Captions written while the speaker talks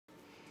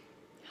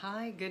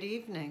Hi, good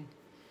evening.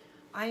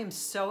 I am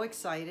so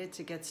excited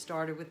to get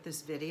started with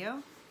this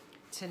video.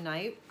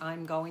 Tonight,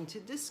 I'm going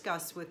to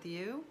discuss with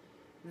you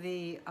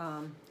the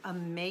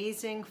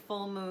amazing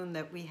full moon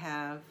that we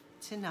have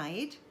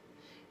tonight.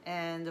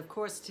 And of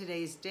course,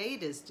 today's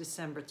date is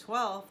December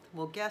 12th.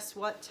 Well, guess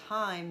what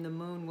time the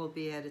moon will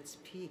be at its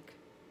peak?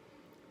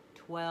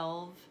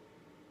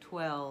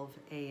 12:12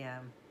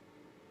 a.m.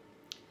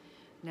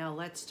 Now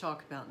let's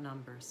talk about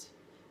numbers.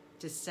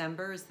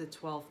 December is the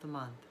 12th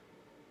month.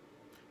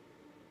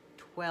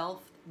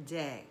 12th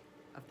day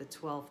of the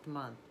 12th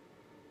month.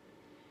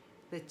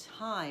 The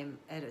time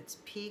at its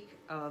peak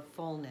of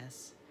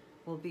fullness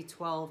will be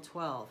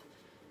 12:12.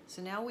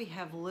 So now we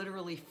have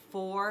literally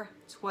 4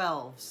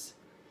 12s.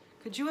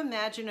 Could you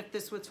imagine if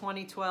this were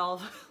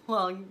 2012?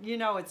 Well, you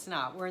know it's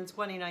not. We're in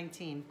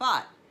 2019.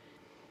 But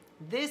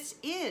this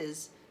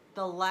is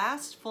the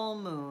last full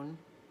moon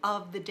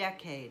of the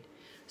decade.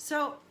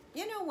 So,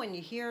 you know, when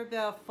you hear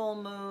about full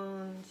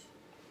moons,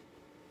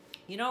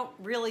 you don't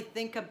really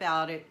think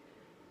about it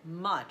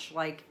much,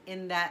 like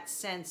in that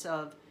sense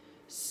of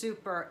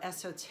super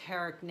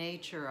esoteric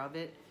nature of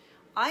it.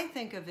 I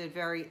think of it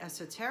very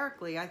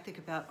esoterically. I think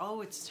about,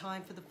 oh, it's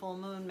time for the full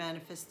moon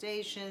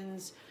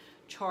manifestations,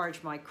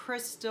 charge my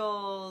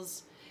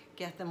crystals,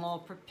 get them all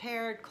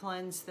prepared,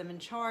 cleanse them and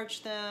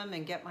charge them,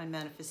 and get my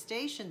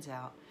manifestations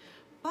out.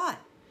 But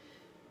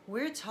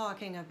we're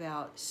talking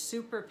about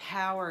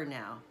superpower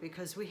now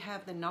because we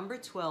have the number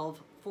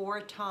 12 4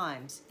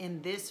 times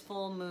in this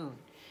full moon.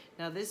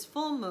 Now this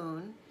full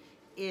moon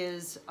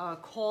is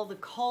called the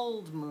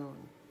cold moon.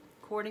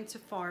 According to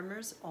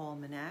Farmer's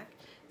Almanac,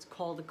 it's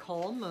called a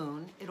cold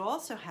moon. It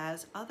also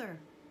has other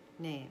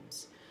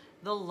names.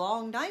 The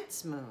long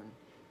night's moon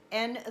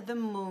and the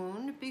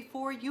moon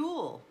before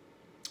Yule.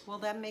 Well,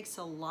 that makes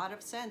a lot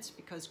of sense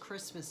because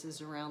Christmas is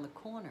around the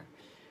corner.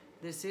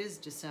 This is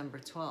December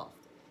 12th.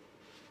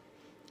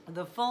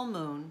 The full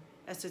moon,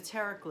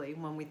 esoterically,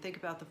 when we think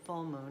about the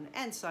full moon,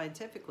 and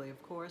scientifically,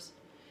 of course,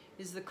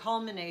 is the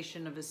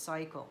culmination of a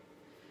cycle.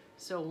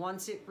 So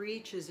once it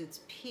reaches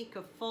its peak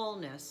of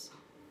fullness,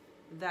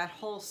 that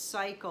whole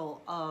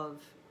cycle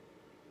of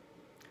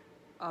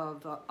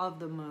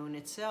the moon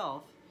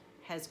itself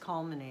has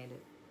culminated.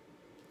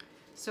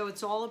 So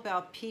it's all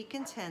about peak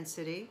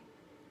intensity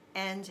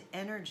and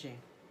energy.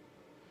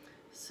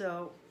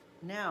 So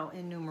now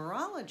in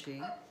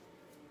numerology,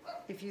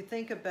 if you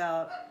think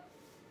about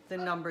the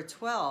number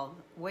 12,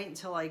 wait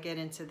until I get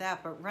into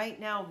that, but right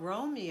now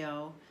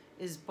Romeo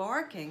is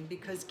barking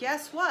because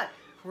guess what?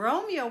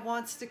 Romeo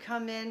wants to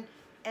come in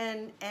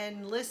and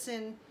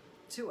listen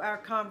to our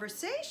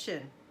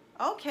conversation.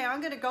 Okay,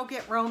 I'm gonna go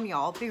get Romeo.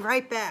 I'll be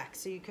right back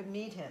so you can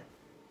meet him.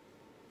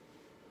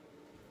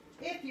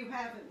 If you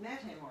haven't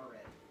met him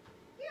already.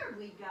 Here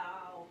we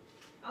go.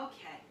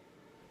 Okay.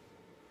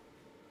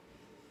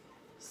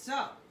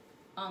 So,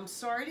 I'm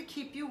sorry to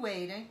keep you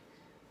waiting,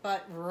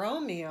 but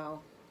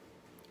Romeo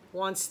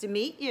wants to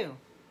meet you.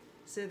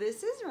 So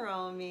this is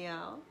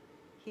Romeo.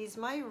 He's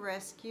my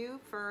rescue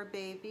fur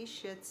baby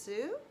Shih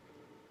Tzu.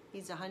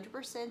 He's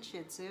 100%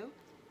 Shih Tzu,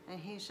 and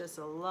he's just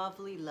a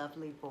lovely,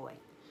 lovely boy.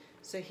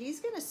 So he's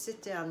gonna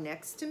sit down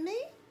next to me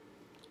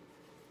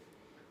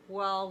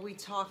while we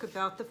talk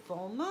about the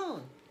full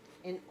moon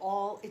in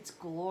all its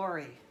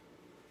glory.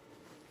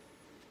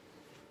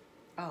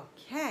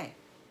 Okay,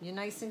 you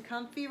nice and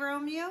comfy,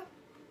 Romeo?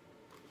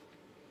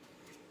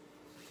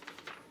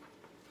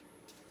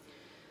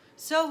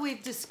 So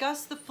we've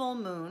discussed the full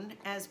moon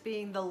as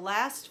being the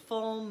last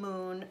full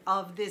moon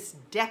of this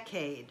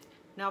decade.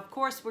 Now, of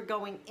course, we're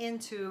going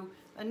into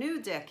a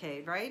new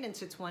decade, right?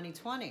 Into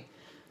 2020.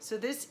 So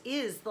this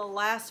is the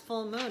last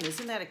full moon.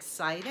 Isn't that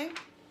exciting?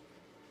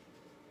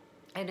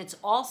 And it's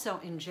also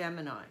in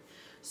Gemini.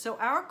 So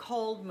our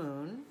cold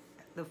moon,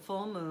 the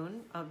full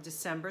moon of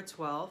December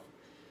 12th,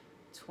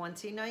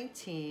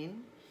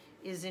 2019,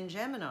 is in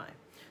Gemini.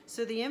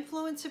 So the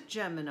influence of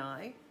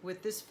Gemini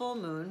with this full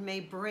moon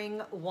may bring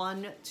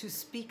one to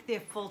speak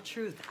their full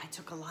truth. I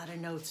took a lot of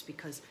notes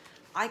because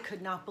I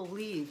could not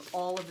believe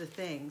all of the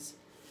things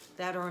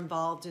that are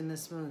involved in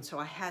this moon. So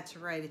I had to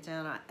write it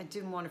down. I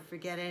didn't want to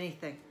forget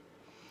anything.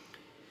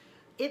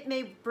 It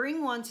may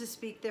bring one to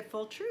speak their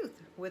full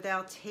truth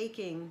without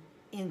taking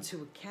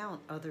into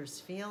account others'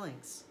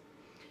 feelings.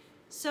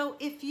 So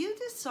if you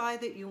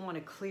decide that you want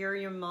to clear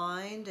your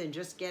mind and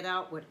just get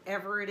out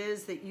whatever it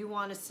is that you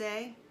want to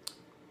say,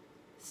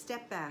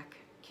 step back,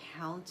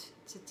 count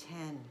to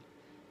 10,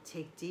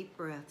 take deep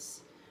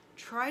breaths,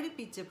 try to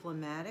be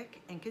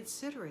diplomatic and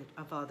considerate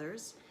of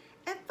others,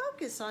 and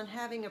focus on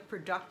having a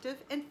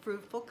productive and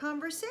fruitful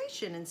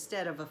conversation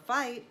instead of a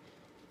fight.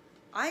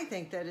 I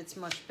think that it's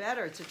much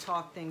better to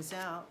talk things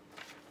out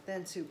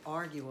than to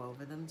argue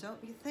over them,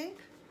 don't you think?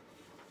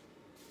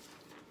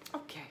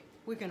 Okay,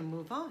 we're going to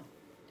move on.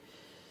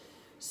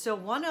 So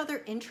one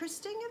other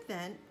interesting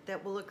event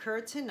that will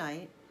occur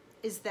tonight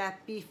is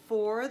that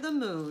before the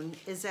moon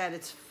is at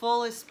its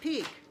fullest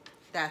peak,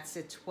 that's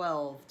at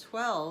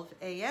 12:12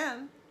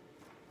 a.m.,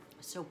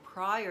 so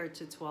prior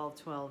to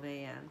 12:12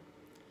 a.m.,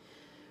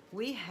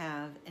 we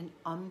have an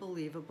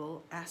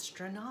unbelievable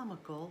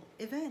astronomical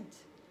event.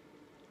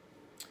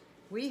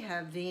 We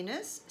have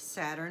Venus,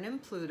 Saturn,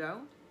 and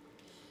Pluto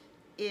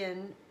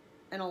in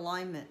an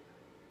alignment.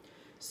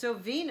 So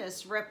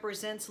Venus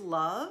represents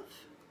love,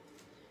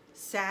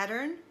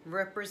 Saturn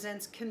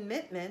represents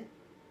commitment,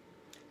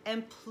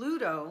 and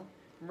Pluto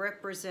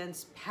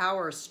represents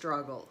power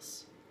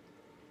struggles.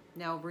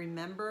 Now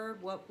remember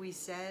what we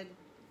said,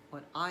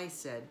 what I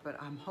said,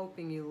 but I'm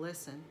hoping you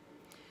listen,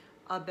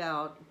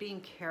 about being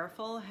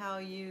careful how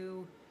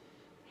you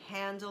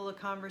handle a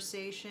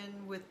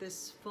conversation with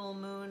this full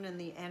moon and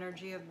the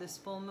energy of this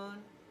full moon,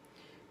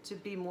 to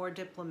be more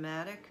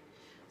diplomatic.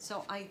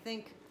 So I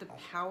think the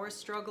power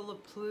struggle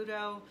of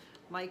Pluto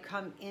might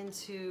come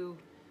into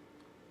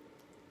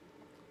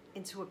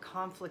a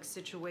conflict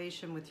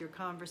situation with your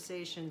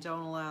conversation. Don't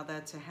allow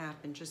that to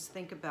happen. Just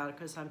think about it,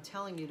 because I'm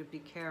telling you to be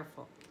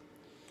careful.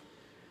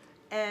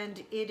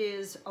 And it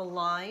is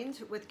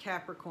aligned with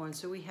Capricorn.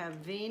 So we have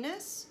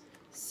Venus,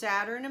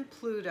 Saturn, and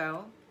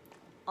Pluto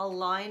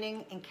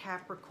aligning in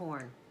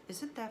Capricorn.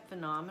 Isn't that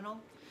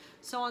phenomenal?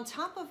 So on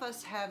top of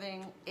us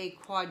having a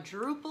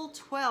quadruple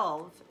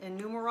 12 in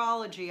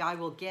numerology, I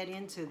will get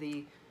into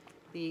the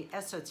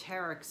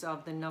esoterics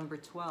of the number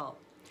 12.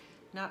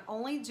 Not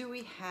only do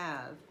we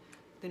have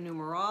the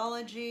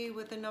numerology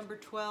with the number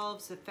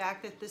 12s, the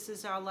fact that this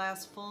is our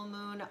last full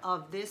moon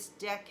of this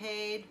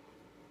decade,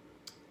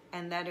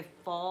 and that it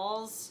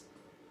falls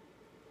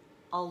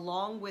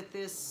along with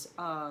this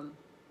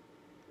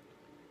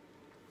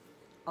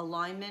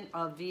alignment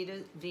of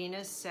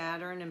Venus,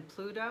 Saturn, and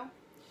Pluto.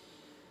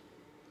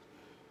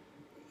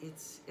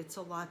 It's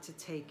a lot to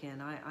take in,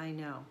 I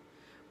know.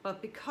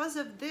 But because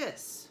of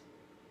this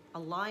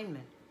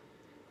alignment,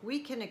 we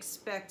can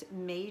expect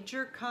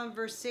major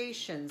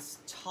conversations.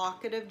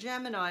 Talkative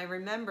Gemini,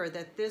 remember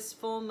that this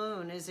full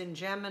moon is in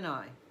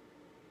Gemini.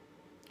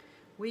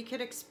 We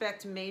could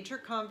expect major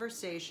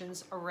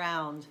conversations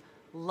around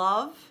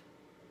love,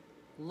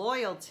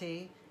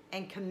 loyalty,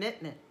 and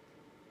commitment.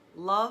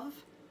 Love,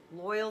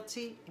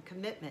 loyalty, and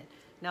commitment.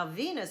 Now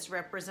Venus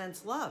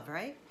represents love,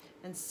 right?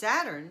 And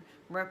Saturn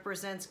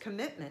represents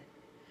commitment.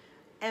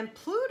 And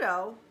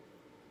Pluto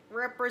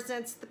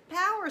represents the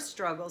power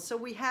struggle. So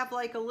we have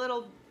like a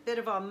little bit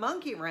of a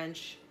monkey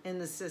wrench in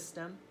the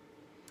system.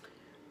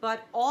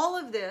 But all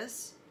of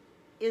this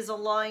is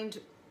aligned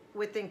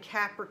within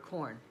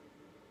Capricorn.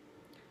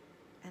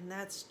 And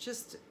that's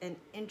just an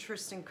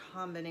interesting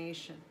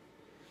combination.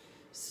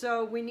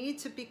 So we need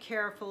to be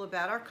careful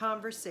about our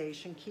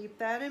conversation. Keep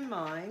that in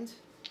mind.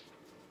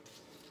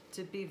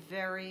 To be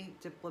very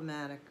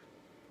diplomatic.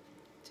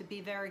 To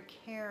be very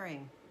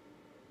caring.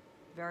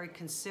 Very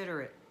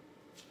considerate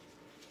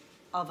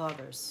of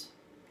others.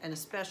 And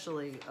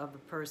especially of the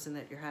person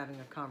that you're having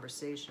a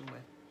conversation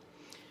with.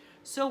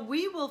 So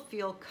we will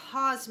feel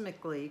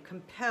cosmically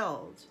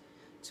compelled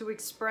to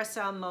express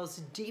our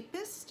most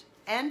deepest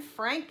and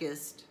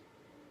frankest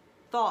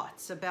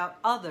thoughts about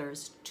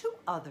others to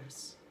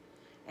others.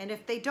 And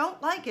if they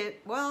don't like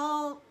it,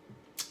 well,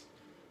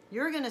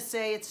 you're going to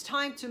say it's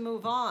time to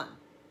move on.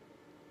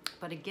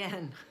 But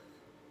again,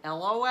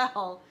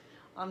 LOL,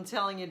 I'm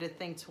telling you to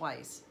think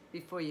twice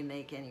before you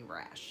make any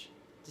rash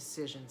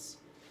decisions.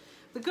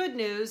 The good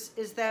news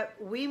is that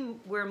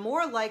we're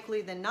more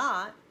likely than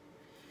not,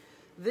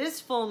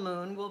 this full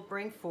moon will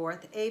bring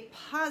forth a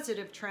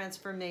positive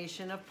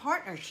transformation of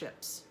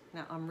partnerships.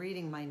 Now, I'm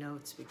reading my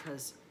notes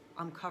because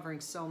I'm covering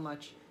so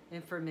much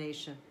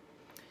information.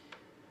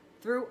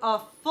 Through a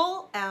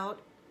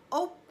full-out,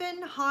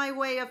 open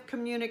highway of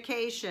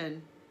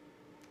communication,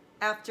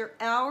 after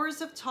hours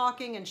of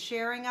talking and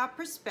sharing our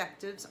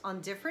perspectives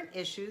on different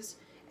issues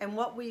and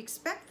what we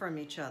expect from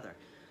each other.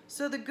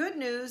 So the good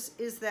news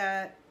is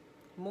that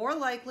more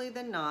likely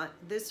than not,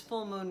 this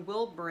full moon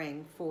will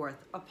bring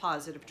forth a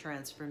positive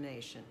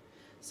transformation.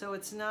 So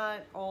it's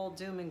not all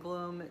doom and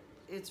gloom.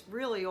 It's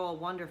really all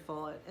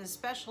wonderful,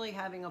 especially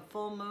having a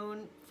full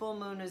moon. Full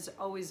moon is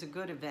always a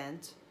good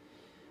event.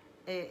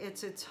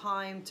 It's a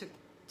time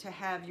to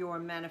have your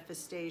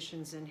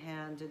manifestations in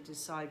hand, to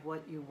decide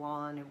what you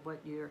want and what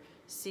you're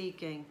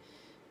seeking.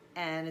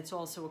 And it's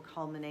also a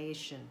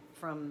culmination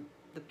from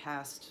the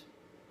past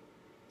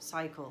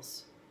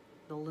cycles,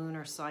 the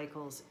lunar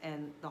cycles,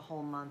 and the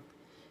whole month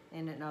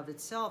in and of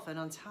itself. And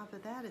on top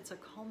of that, it's a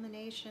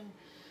culmination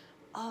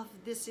of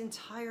this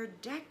entire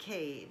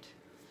decade.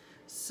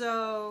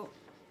 So,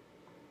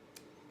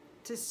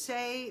 to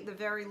say the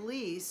very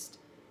least,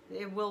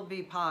 it will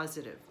be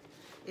positive.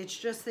 It's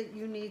just that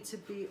you need to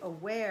be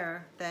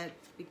aware that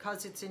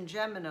because it's in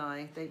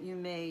Gemini, that you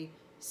may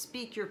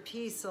speak your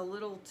piece a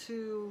little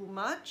too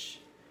much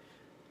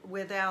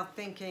without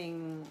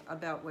thinking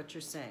about what you're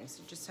saying.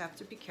 So you just have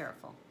to be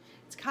careful.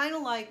 It's kind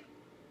of like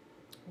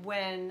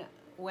when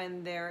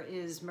there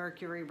is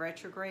Mercury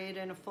retrograde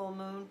in a full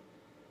moon.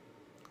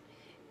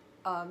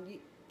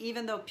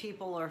 Even though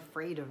people are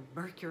afraid of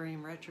Mercury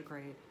in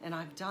retrograde, and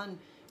I've done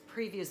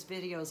previous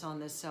videos on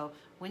this, so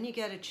when you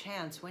get a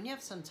chance, when you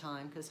have some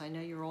time, because I know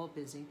you're all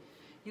busy,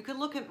 you can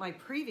look at my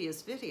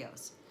previous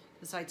videos,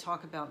 as I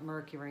talk about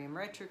Mercury in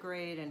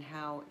retrograde and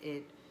how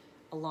it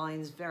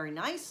aligns very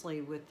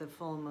nicely with the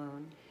full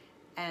moon.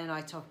 And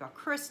I talk about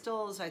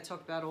crystals, I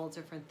talk about all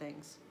different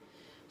things.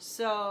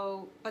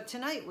 So, but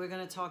tonight we're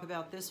going to talk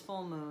about this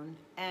full moon,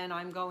 and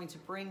I'm going to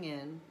bring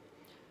in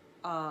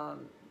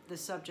the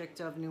subject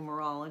of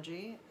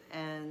numerology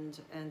and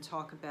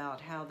talk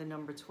about how the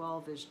number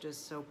 12 is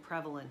just so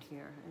prevalent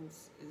here, and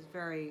is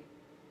very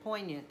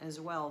poignant as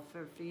well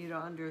for you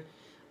to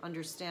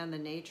understand the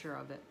nature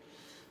of it.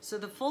 So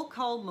the full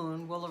cold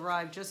moon will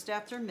arrive just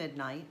after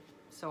midnight.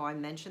 So I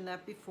mentioned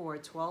that before,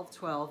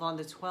 12/12, on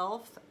the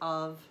 12th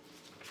of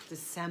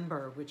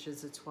December, which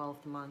is the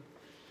 12th month.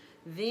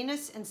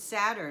 Venus and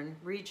Saturn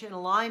reach an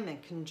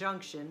alignment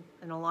conjunction.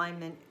 An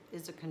alignment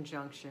is a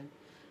conjunction.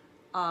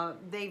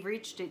 They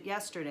reached it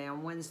yesterday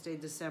on Wednesday,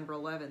 December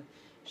 11th,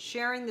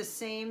 sharing the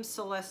same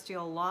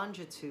celestial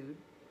longitude.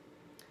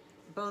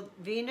 Both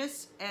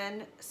Venus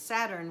and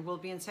Saturn will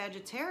be in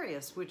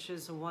Sagittarius, which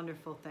is a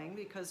wonderful thing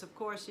because, of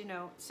course, you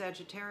know,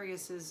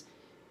 Sagittarius is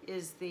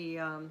the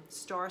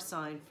star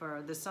sign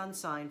for the sun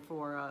sign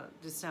for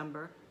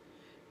December,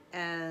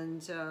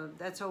 and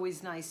that's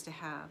always nice to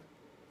have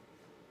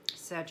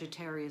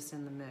Sagittarius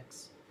in the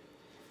mix.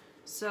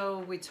 So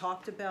we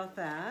talked about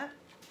that.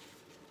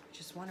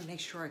 Just want to make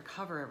sure I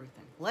cover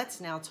everything.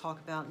 Let's now talk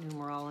about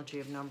numerology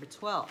of number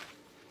 12.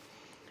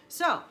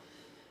 So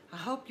I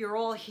hope you're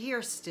all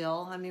here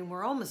still. I mean,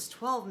 we're almost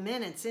 12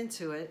 minutes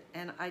into it,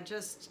 and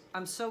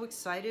I'm so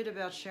excited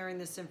about sharing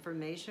this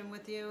information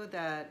with you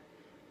that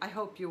I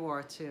hope you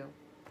are too.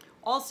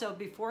 Also,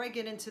 before I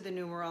get into the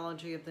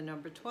numerology of the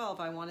number 12,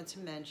 I wanted to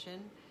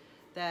mention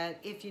that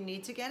if you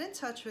need to get in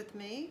touch with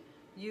me,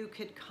 you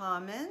could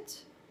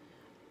comment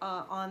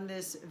on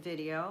this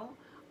video.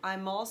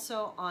 I'm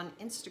also on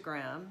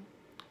Instagram.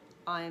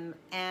 I'm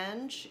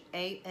Ange,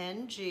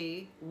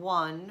 ANG1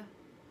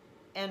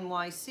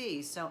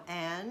 NYC. So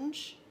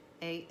Ange,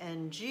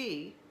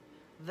 ANG,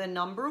 the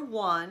number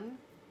 1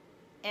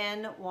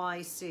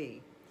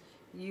 NYC.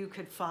 You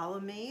could follow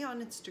me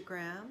on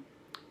Instagram.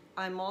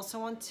 I'm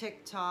also on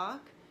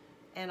TikTok.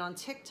 And on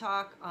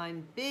TikTok,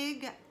 I'm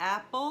Big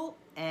Apple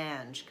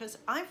Ange, because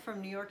I'm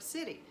from New York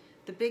City,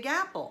 the Big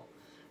Apple.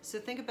 So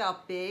think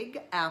about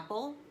Big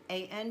Apple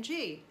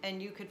ANG,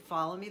 and you could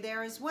follow me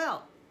there as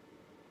well.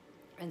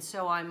 And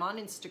so I'm on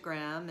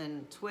Instagram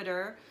and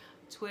Twitter.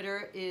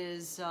 Twitter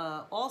is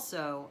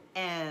also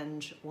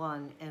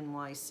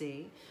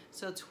Ange1NYC.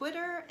 So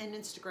Twitter and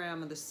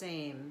Instagram are the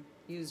same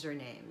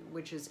username,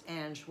 which is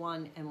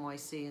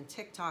Ange1NYC, and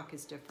TikTok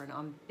is different.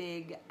 I'm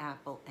Big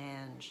Apple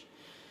Ange.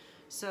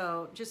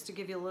 So just to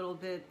give you a little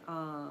bit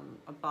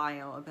a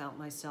bio about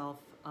myself,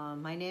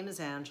 my name is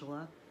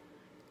Angela,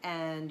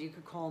 and you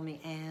could call me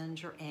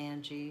Ange or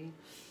Angie.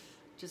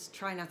 Just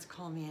try not to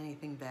call me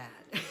anything bad.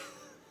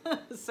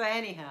 So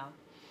anyhow,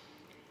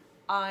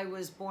 I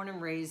was born and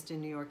raised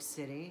in New York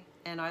City,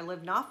 and I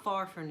live not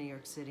far from New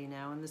York City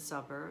now in the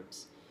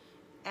suburbs.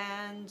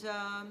 And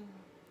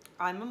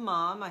I'm a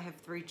mom. I have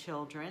 3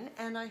 children,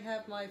 and I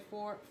have my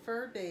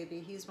fur baby.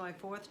 He's my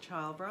 4th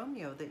child,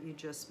 Romeo, that you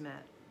just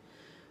met.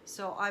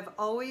 So I've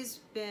always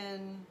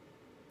been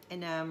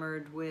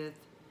enamored with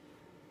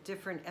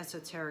different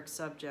esoteric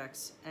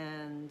subjects,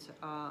 and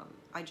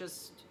I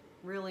just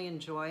really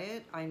enjoy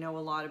it. I know a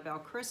lot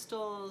about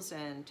crystals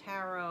and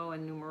tarot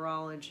and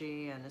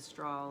numerology and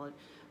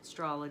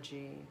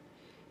astrology.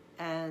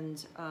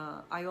 And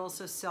I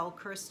also sell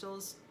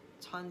crystals,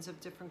 tons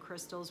of different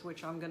crystals,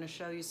 which I'm going to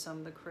show you some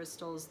of the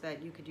crystals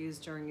that you could use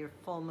during your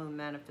full moon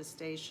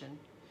manifestation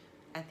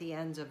at the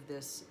end of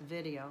this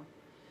video.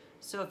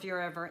 So if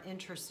you're ever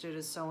interested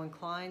or so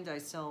inclined, I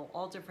sell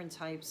all different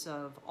types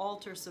of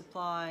altar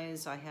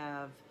supplies. I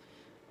have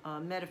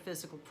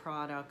metaphysical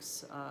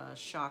products,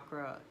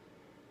 chakra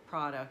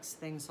products,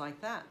 things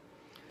like that.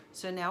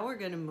 So now we're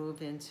going to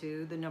move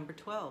into the number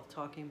 12,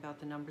 talking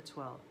about the number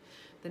 12.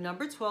 The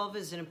number 12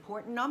 is an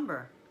important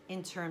number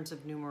in terms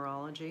of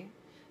numerology,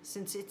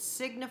 since it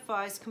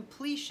signifies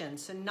completion.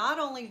 So not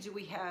only do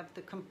we have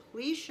the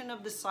completion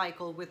of the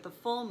cycle with the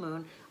full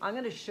moon, I'm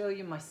going to show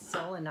you my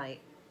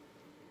selenite.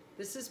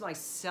 This is my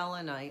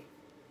selenite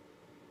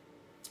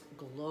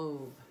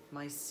globe,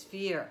 my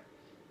sphere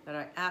that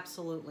I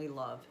absolutely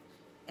love.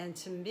 And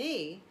to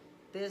me,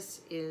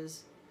 this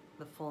is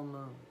the full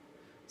moon.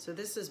 So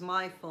this is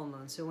my full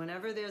moon. So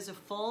whenever there's a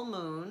full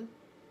moon,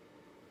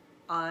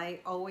 I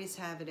always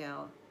have it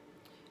out.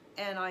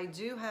 And I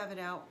do have it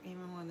out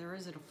even when there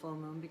isn't a full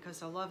moon,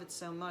 because I love it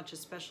so much,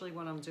 especially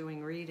when I'm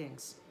doing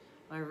readings.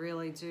 I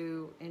really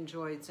do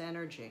enjoy its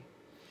energy.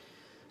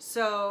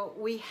 So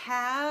we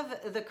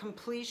have the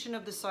completion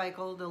of the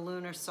cycle, the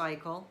lunar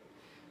cycle.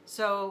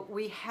 So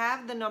we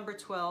have the number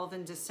 12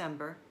 in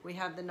December. We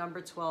have the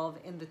number 12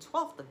 in the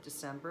 12th of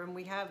December. And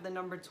we have the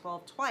number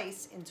 12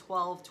 twice in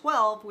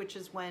 12/12, which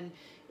is when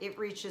it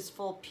reaches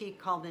full peak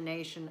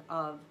culmination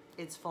of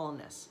its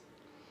fullness.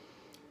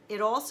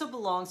 It also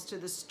belongs to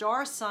the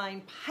star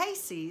sign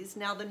Pisces.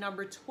 Now the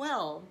number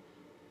 12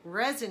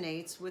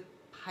 resonates with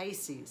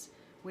Pisces,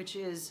 which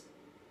is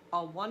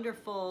a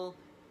wonderful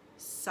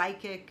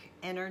psychic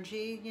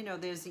energy. You know,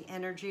 there's the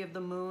energy of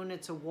the moon.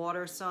 It's a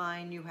water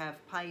sign. You have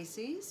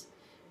Pisces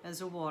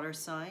as a water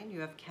sign.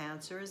 You have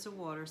Cancer as a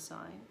water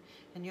sign.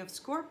 And you have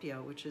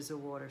Scorpio, which is a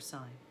water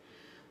sign.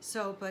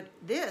 So, but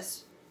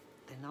this,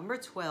 the number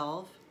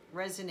 12,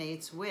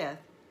 resonates with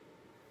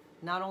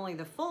not only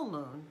the full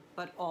moon,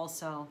 but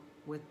also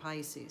with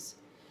Pisces.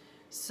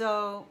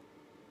 So,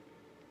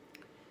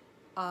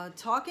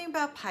 talking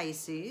about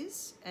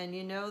Pisces, and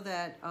you know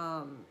that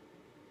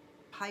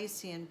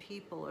Piscean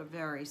people are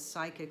very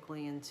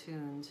psychically in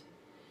tuned.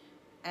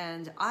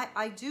 And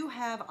I do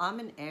have, I'm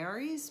an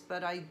Aries,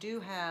 but I do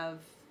have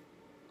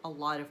a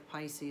lot of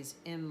Pisces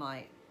in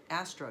my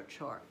astro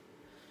chart,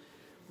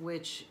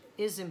 which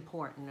is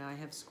important. I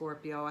have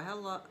Scorpio. I have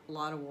a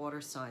lot of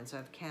water signs. I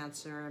have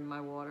Cancer in my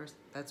water.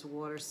 That's a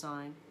water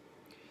sign.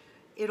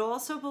 It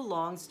also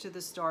belongs to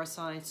the star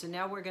sign. So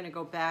now we're going to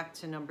go back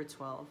to number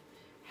 12.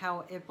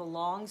 How it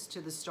belongs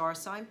to the star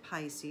sign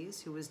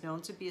Pisces, who is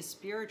known to be a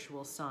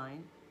spiritual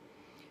sign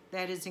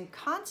that is in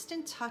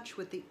constant touch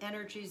with the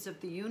energies of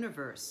the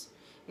universe.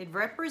 It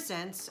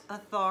represents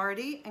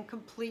authority and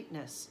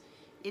completeness.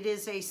 It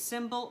is a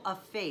symbol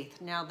of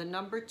faith. Now, the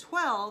number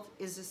 12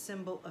 is a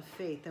symbol of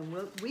faith, and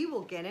we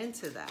will get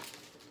into that.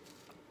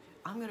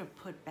 I'm going to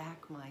put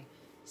back my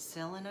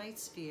selenite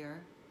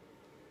sphere,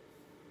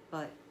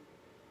 but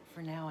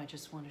for now, I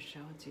just want to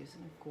show it to you.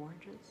 Isn't it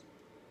gorgeous?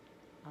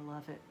 I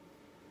love it.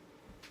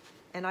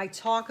 And I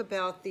talk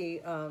about the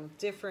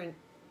different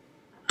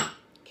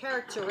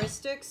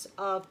characteristics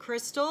of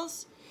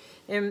crystals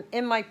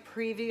in my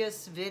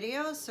previous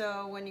video,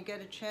 so when you get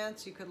a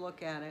chance, you could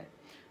look at it,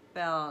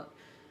 about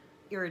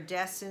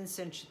iridescence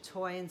and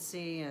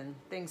chatoyancy and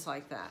things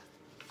like that.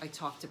 I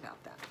talked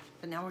about that.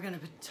 But now we're going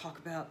to talk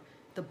about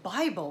the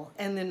Bible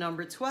and the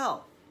number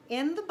 12.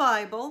 In the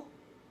Bible,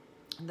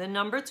 the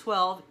number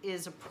 12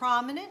 is a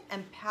prominent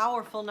and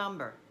powerful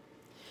number.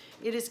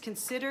 It is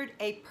considered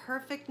a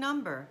perfect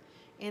number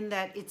in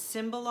that it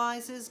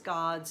symbolizes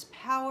God's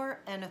power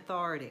and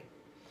authority.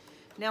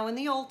 Now, in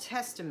the Old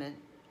Testament,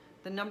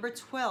 the number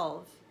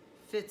 12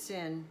 fits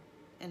in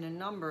a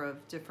number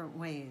of different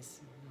ways.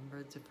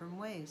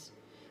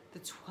 The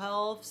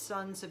 12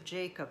 sons of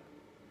Jacob.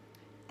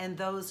 And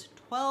those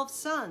 12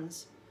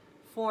 sons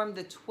formed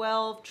the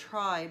 12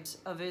 tribes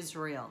of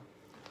Israel.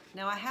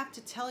 Now, I have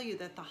to tell you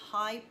that the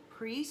high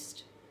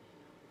priest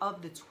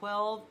of the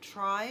 12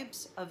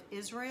 tribes of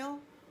Israel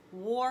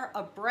wore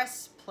a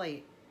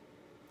breastplate.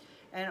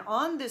 And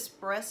on this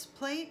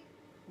breastplate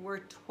were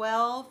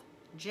 12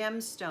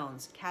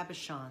 gemstones,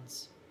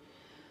 cabochons.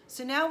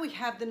 So now we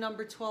have the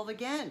number 12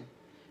 again,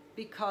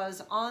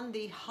 because on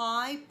the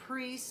high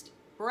priest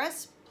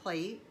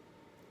breastplate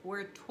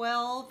were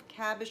 12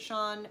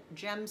 cabochon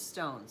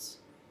gemstones.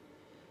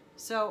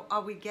 So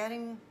are we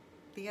getting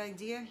the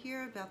idea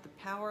here about the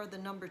power of the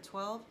number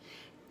 12?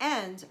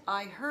 And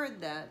I heard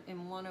that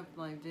in one of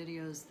my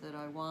videos that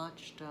I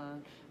watched, I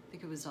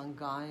think it was on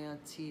Gaia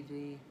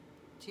TV.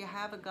 Do you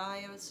have a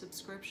Gaia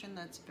subscription?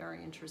 That's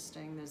very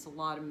interesting. There's a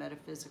lot of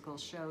metaphysical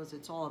shows.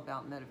 It's all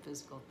about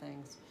metaphysical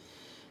things.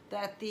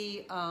 That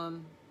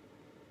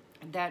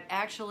that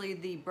actually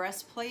the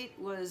breastplate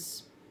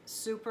was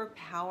super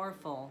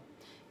powerful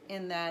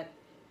in that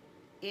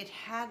it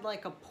had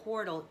like a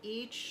portal.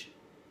 Each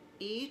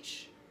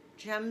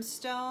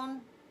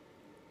gemstone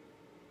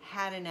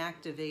had an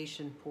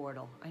activation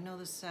portal. I know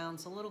this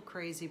sounds a little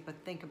crazy, but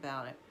think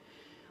about it.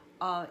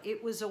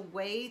 It was a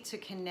way to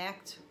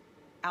connect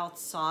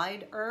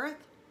outside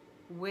Earth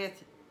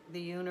with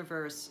the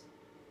universe,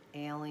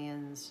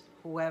 aliens,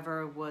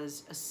 whoever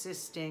was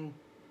assisting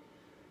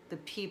the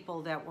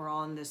people that were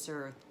on this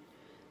Earth.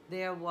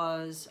 There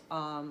was,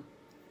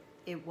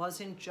 it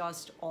wasn't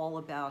just all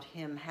about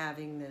him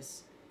having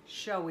this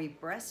showy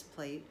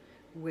breastplate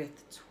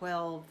with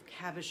 12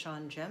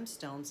 cabochon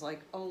gemstones,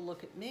 like, oh,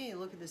 look at me,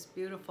 look at this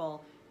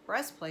beautiful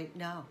breastplate.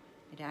 No,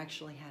 it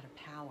actually had a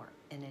power,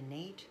 an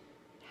innate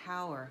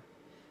power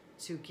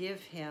to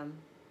give him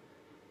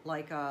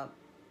like a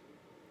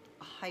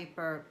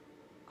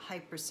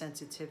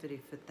hypersensitivity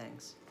for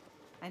things.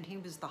 And he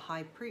was the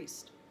high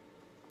priest.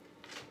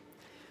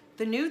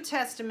 The New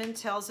Testament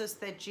tells us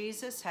that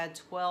Jesus had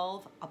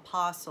 12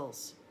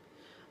 apostles.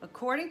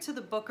 According to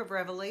the book of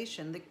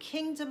Revelation, the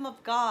kingdom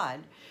of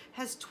God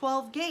has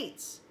 12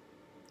 gates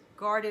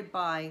guarded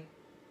by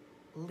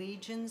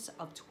legions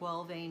of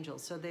 12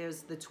 angels. So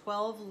there's the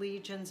 12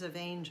 legions of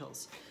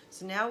angels.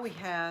 So now we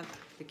have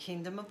the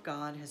kingdom of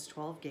God has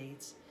 12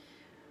 gates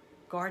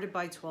guarded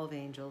by 12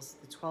 angels,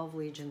 the 12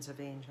 legions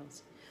of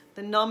angels.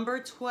 The number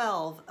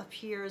 12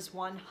 appears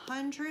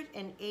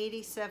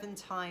 187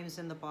 times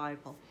in the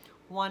Bible.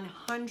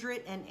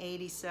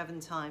 187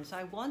 times.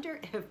 I wonder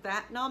if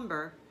that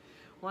number,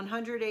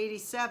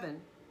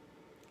 187,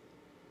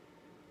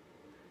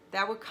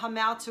 that would come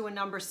out to a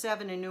number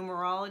 7 in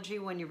numerology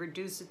when you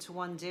reduce it to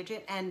one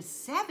digit. And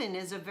 7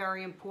 is a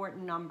very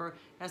important number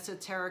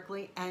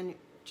esoterically and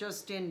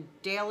just in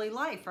daily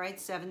life, right?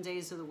 7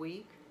 days of the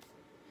week.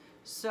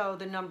 So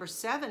the number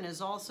 7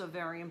 is also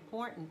very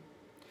important.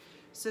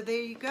 So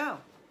there you go.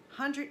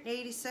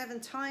 187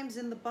 times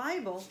in the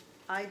Bible.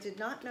 I did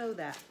not know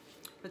that.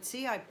 But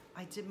see, I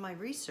did my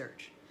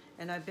research,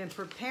 and I've been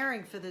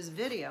preparing for this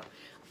video.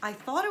 I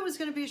thought it was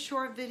going to be a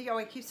short video.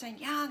 I keep saying,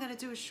 yeah, I'm going to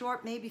do a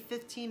short, maybe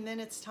 15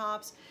 minutes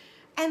tops.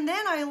 And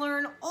then I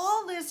learn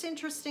all this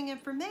interesting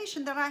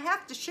information that I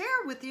have to share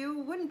with you.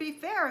 It wouldn't be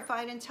fair if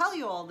I didn't tell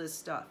you all this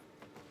stuff.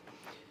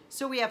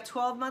 So we have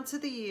 12 months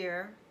of the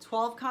year,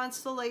 12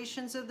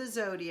 constellations of the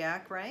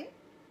zodiac, right?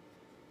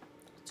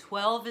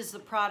 12 is the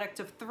product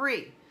of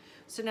 3.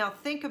 So now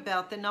think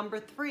about the number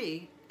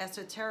 3,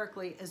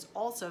 esoterically, is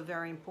also a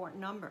very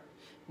important number.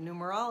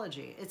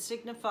 Numerology, it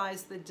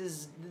signifies the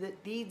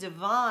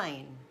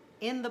divine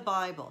in the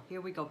Bible.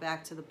 Here we go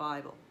back to the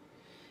Bible.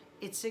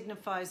 It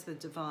signifies the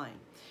divine.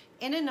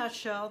 In a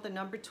nutshell, the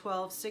number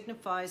 12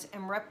 signifies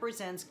and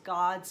represents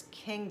God's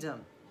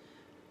kingdom,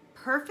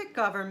 perfect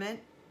government,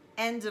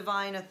 and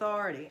divine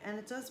authority. And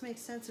it does make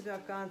sense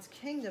about God's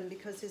kingdom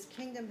because his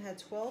kingdom had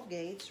 12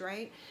 gates,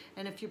 right?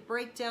 And if you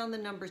break down the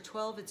number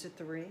 12, it's a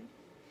 3.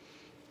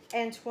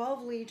 And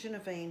 12 legion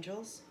of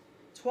angels,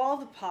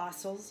 12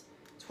 apostles,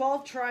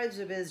 12 tribes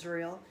of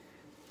Israel.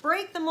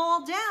 Break them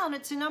all down,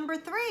 it's a number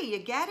 3. You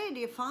get it? Are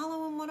you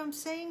following what I'm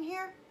saying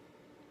here?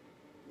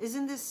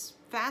 Isn't this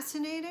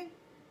fascinating?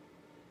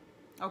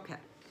 Okay.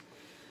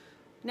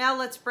 Now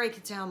let's break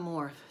it down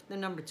more. The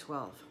number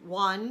 12.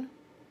 1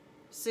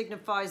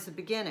 signifies the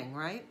beginning,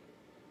 right?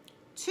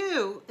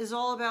 2 is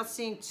all about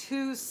seeing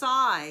 2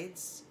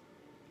 sides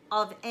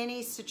of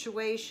any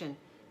situation.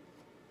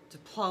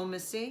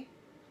 Diplomacy,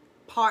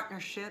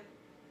 partnership.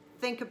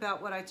 Think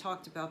about what I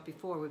talked about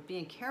before with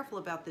being careful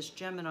about this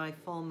Gemini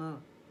full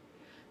moon.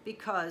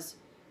 Because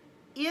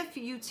if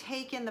you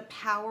take in the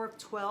power of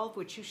 12,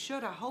 which you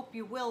should, I hope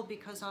you will,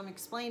 because I'm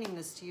explaining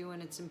this to you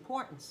and its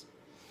importance,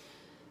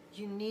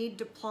 you need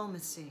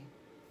diplomacy.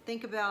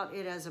 Think about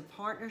it as a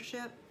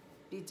partnership.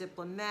 Be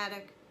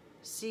diplomatic.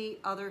 See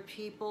other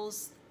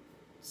people's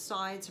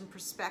sides and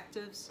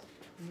perspectives,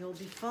 and you'll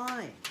be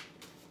fine.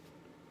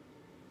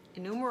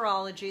 In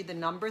numerology, the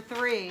number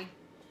 3,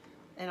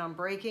 and I'm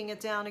breaking it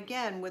down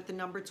again with the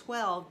number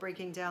 12,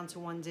 breaking down to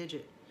 1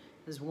 digit,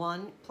 is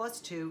 1 plus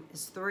 2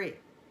 is 3.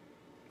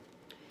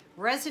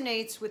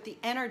 Resonates with the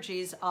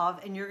energies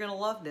of, and you're going to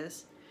love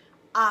this,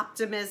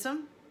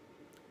 optimism,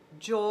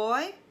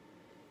 joy,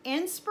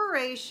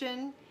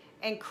 inspiration,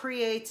 and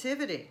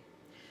creativity.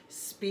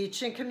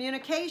 Speech and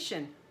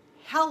communication.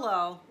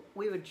 Hello,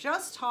 we were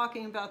just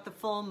talking about the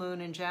full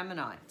moon in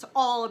Gemini. It's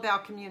all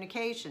about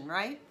communication,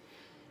 right?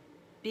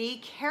 Be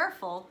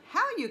careful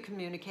how you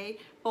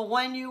communicate, but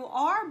when you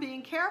are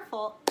being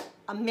careful,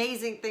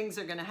 amazing things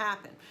are going to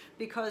happen.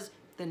 Because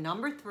the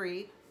number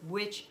 3,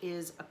 which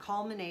is a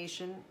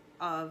culmination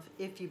of,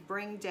 if you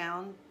bring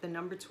down the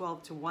number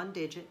 12 to 1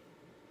 digit,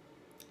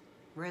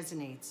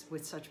 resonates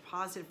with such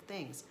positive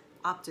things.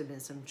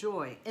 Optimism,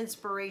 joy,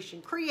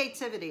 inspiration,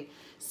 creativity,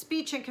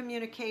 speech and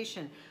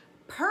communication.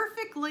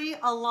 Perfectly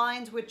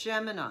aligned with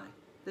Gemini.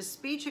 The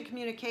speech and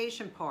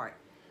communication part.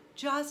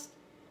 Just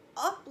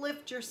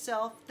uplift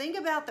yourself. Think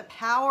about the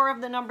power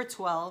of the number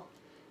 12,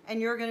 and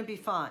you're going to be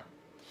fine.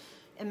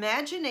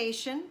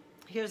 Imagination.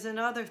 Here's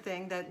another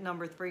thing that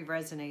number 3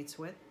 resonates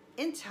with.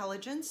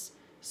 Intelligence,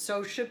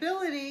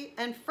 sociability,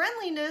 and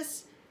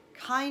friendliness,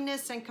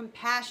 kindness, and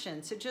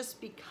compassion. So just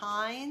be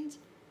kind,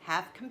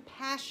 have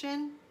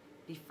compassion,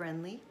 be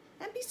friendly,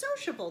 and be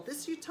sociable. This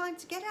is your time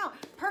to get out.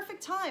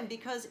 Perfect time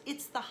because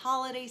it's the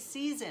holiday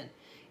season.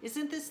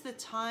 Isn't this the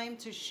time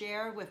to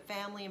share with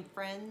family and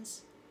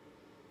friends?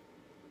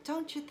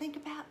 Don't you think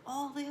about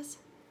all this?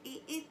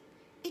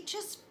 It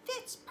just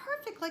fits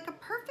perfect, like a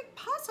perfect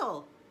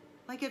puzzle.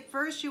 Like at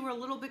first you were a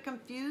little bit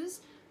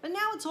confused, but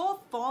now it's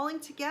all falling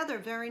together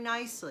very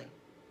nicely.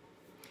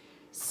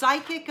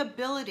 Psychic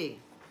ability,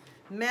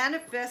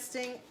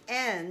 manifesting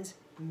and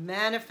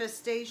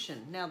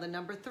manifestation. Now the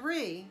number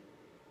 3,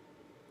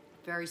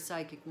 very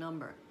psychic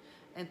number.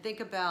 And think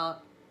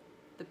about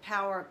the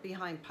power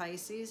behind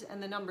Pisces.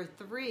 And the number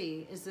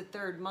 3 is the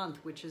 3rd month,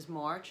 which is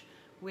March,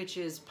 which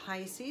is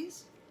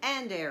Pisces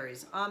and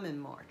Aries. I'm in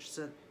March,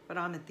 but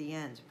I'm at the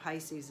end.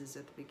 Pisces is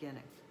at the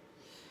beginning.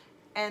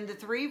 And the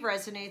 3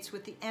 resonates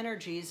with the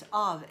energies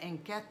of,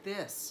 and get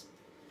this,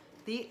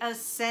 the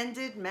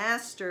ascended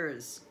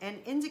masters, and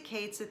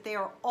indicates that they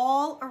are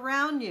all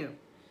around you,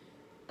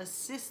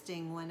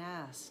 assisting when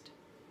asked.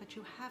 But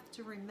you have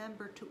to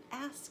remember to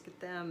ask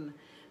them.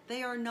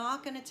 They are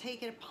not going to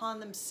take it upon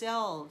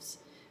themselves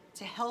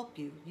to help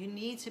you. You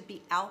need to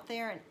be out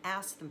there and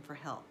ask them for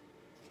help.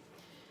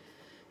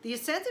 The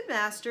ascended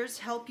masters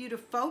help you to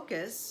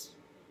focus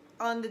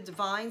on the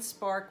divine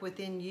spark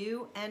within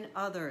you and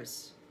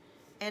others,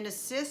 and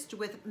assist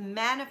with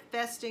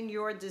manifesting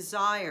your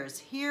desires.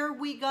 Here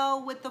we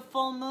go with the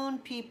full moon,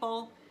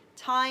 people.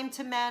 Time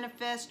to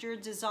manifest your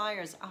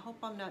desires. I hope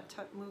I'm not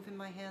moving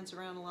my hands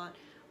around a lot.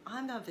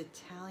 I'm of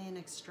Italian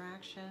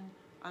extraction.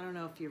 I don't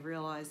know if you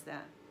realize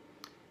that.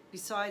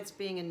 Besides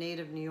being a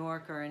native New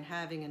Yorker and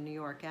having a New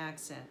York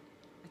accent,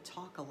 I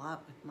talk a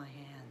lot with my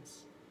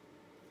hands.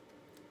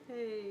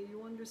 Hey,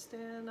 you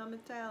understand? I'm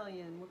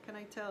Italian. What can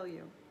I tell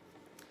you?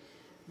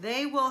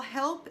 They will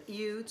help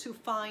you to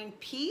find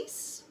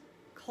peace,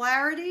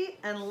 clarity,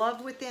 and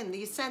love within.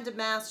 The Ascended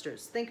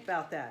Masters, think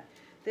about that.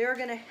 They're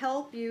going to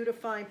help you to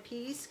find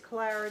peace,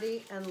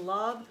 clarity, and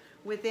love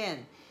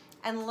within.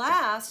 And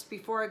last,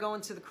 before I go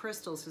into the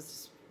crystals,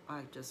 because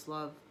I just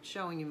love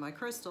showing you my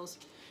crystals,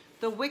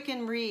 the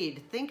Wiccan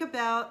read. Think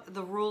about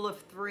the rule of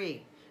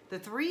three, the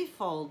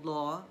threefold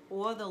law,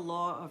 or the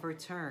law of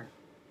return.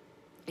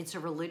 It's a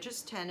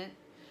religious tenet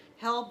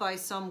held by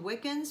some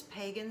Wiccans,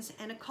 pagans,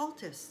 and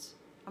occultists.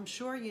 I'm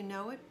sure you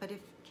know it, but in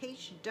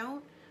case you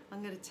don't,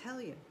 I'm going to tell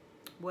you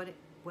what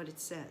it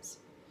says.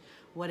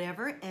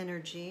 Whatever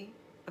energy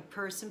a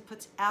person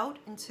puts out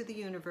into the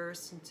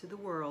universe, into the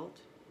world,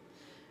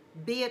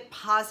 be it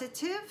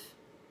positive,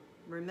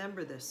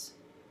 remember this,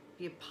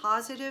 be it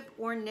positive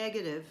or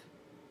negative,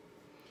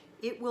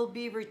 it will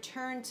be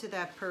returned to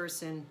that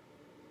person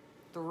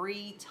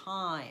 3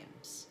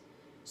 times.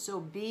 So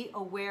be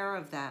aware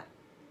of that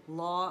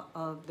law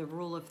of the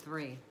rule of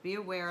 3. Be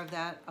aware of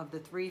that, of the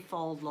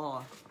threefold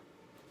law.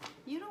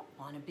 You don't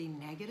want to be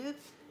negative.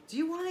 Do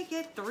you want to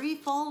get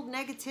threefold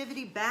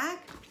negativity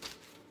back?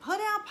 Put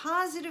out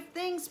positive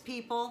things,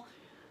 people.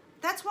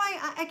 That's why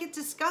I get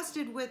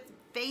disgusted with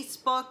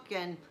Facebook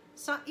and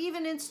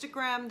even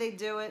Instagram, they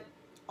do it.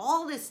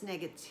 All this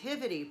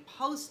negativity,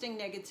 posting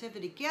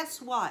negativity.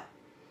 Guess what?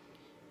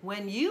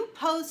 When you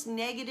post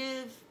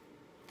negative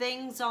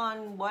things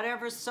on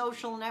whatever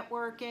social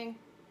networking,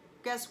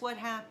 guess what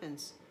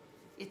happens?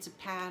 It's a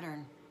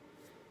pattern.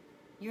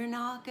 You're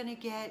not going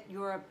to get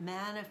your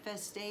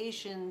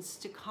manifestations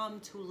to come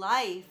to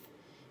life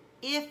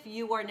if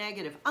you are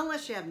negative.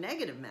 Unless you have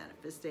negative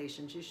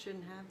manifestations, you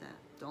shouldn't have that.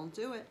 Don't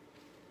do it.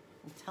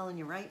 I'm telling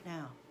you right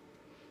now.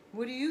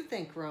 What do you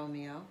think,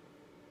 Romeo?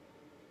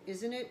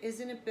 Isn't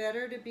it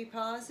better to be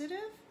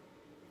positive?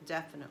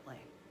 Definitely.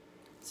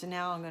 So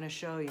now I'm going to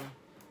show you.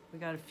 We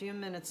got a few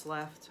minutes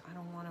left. I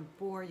don't want to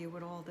bore you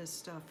with all this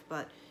stuff,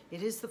 but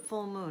it is the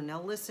full moon.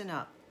 Now listen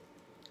up.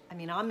 I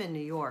mean, I'm in New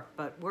York,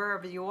 but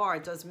wherever you are,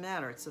 it doesn't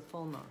matter. It's the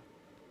full moon.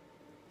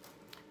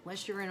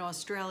 Unless you're in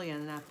Australia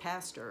and that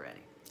passed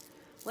already.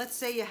 Let's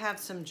say you have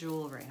some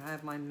jewelry. I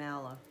have my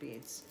mala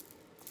beads.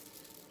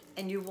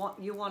 And you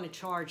want to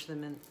charge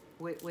them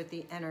with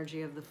the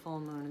energy of the full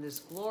moon, this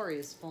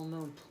glorious full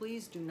moon.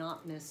 Please do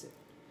not miss it.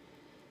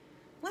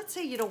 Let's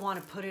say you don't want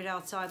to put it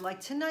outside.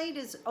 Like tonight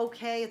is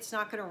okay. It's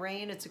not going to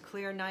rain. It's a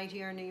clear night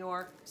here in New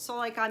York. So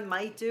like I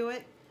might do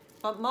it.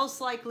 But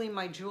most likely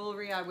my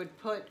jewelry I would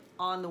put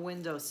on the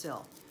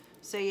windowsill.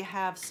 So you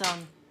have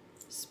some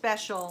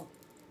special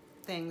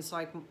things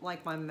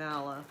like my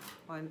mala,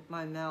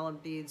 my mala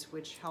beads,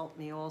 which help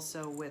me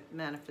also with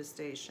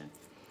manifestation.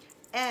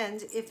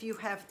 And if you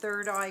have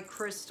third eye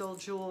crystal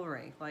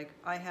jewelry, like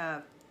I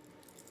have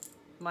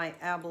my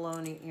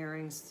abalone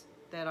earrings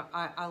that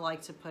I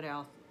like to put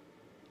out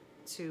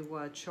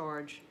to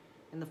charge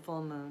in the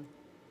full moon,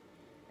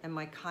 and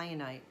my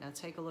kyanite. Now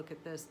take a look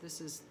at this. This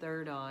is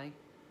third eye.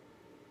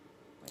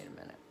 Wait a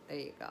minute. There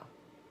you go.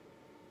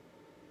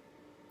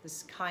 This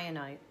is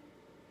kyanite.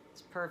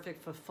 It's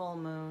perfect for full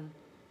moon,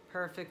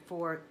 perfect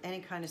for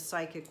any kind of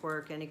psychic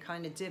work, any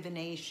kind of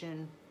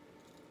divination.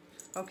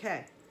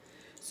 Okay,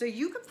 so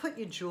you could put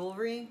your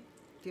jewelry,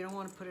 if you don't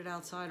want to put it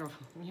outside, or,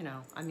 you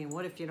know, I mean,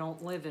 what if you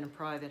don't live in a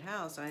private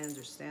house? I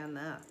understand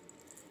that.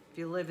 If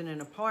you live in an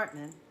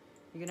apartment,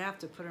 you're going to have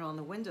to put it on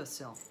the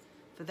windowsill.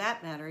 For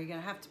that matter, you're going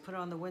to have to put it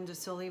on the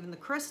windowsill, even the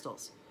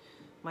crystals.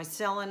 My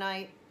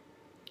selenite,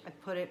 I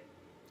put it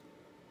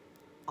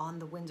on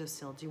the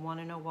windowsill. Do you want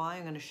to know why?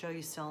 I'm going to show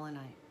you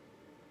selenite.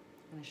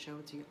 I'm going to show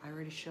it to you. I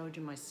already showed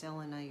you my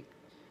selenite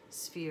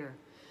sphere.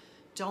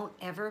 Don't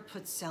ever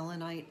put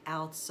selenite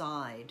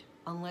outside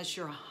unless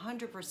you're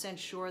 100%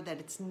 sure that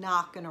it's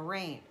not going to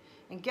rain.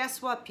 And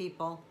guess what,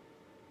 people?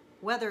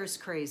 Weather is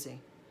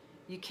crazy.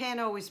 You can't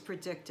always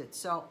predict it.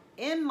 So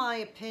in my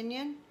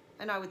opinion,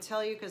 and I would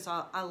tell you because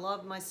I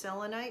love my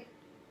selenite.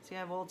 See, I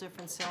have all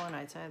different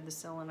selenites. I have the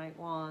selenite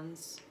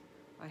wands.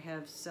 I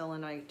have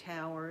selenite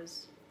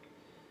towers.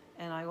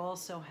 And I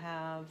also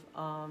have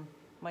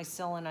my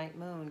selenite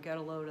moon. Get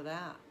a load of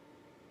that.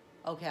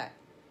 Okay,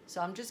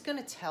 so I'm just going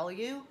to tell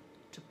you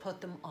to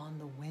put them on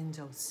the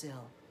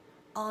windowsill.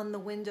 On the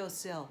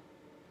windowsill.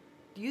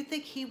 Do you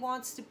think he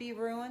wants to be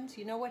ruined?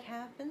 You know what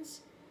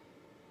happens?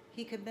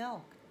 He could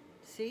melt.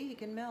 See, he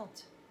can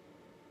melt.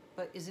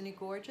 But isn't he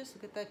gorgeous?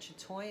 Look at that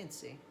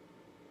chatoyancy.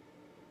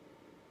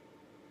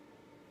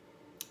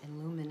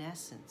 And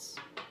luminescence.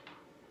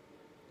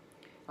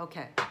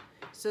 Okay,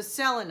 so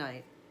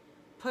selenite.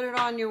 Put it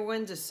on your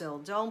windowsill.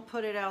 Don't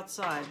put it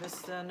outside.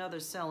 This is another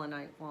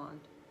selenite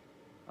wand.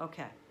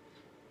 Okay.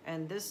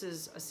 And this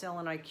is a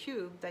selenite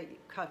cube that you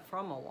cut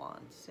from a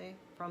wand, see?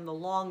 From the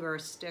longer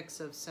sticks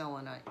of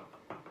selenite.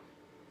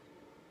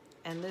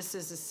 And this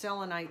is a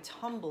selenite,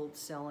 tumbled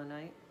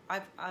selenite.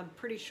 I'm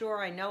pretty sure,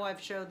 I know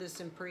I've showed this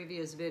in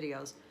previous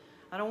videos.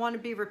 I don't want to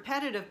be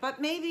repetitive, but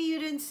maybe you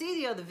didn't see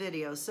the other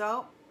videos,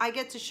 so I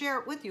get to share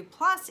it with you.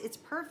 Plus, it's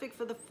perfect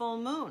for the full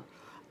moon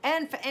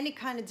and for any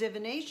kind of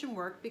divination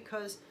work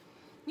because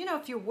you know,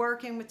 if you're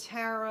working with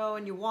tarot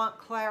and you want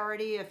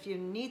clarity, if you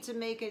need to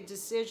make a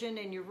decision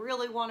and you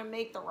really want to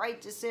make the right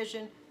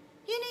decision,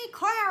 you need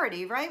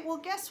clarity, right? Well,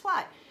 guess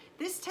what?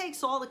 This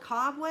takes all the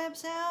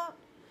cobwebs out,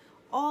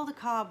 all the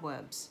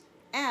cobwebs,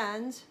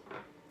 and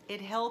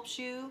it helps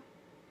you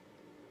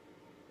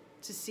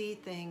to see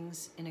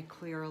things in a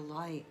clearer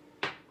light.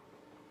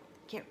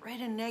 Get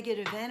rid of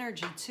negative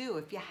energy too,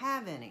 if you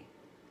have any.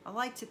 I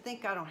like to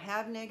think I don't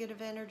have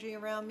negative energy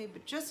around me,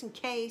 but just in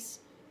case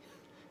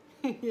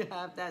you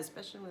have that,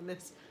 especially when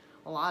there's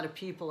a lot of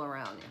people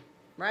around you.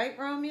 Right,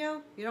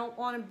 Romeo? You don't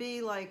want to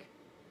be like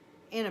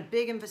in a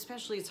big,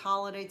 especially it's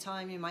holiday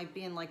time, you might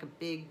be in like a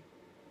big,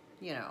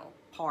 you know,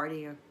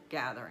 party or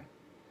gathering.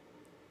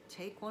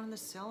 Take one of the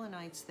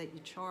selenites that you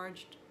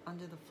charged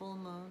under the full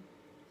moon.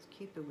 Just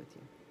keep it with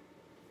you.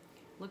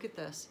 Look at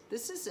this.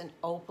 This is an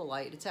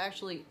opalite. It's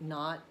actually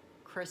not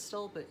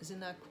crystal, but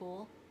isn't that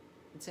cool?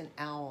 It's an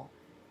owl,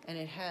 and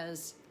it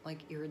has like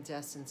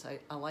iridescence.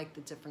 I like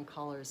the different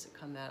colors that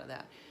come out of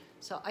that.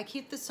 So I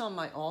keep this on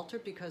my altar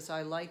because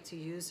I like to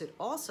use it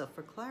also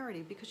for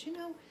clarity, because you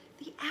know,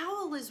 the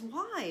owl is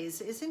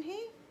wise, isn't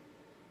he?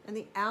 And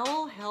the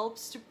owl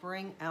helps to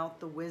bring out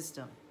the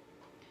wisdom.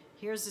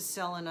 Here's a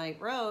selenite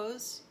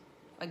rose.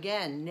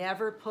 Again,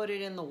 never put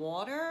it in the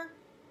water.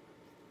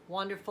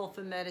 Wonderful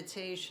for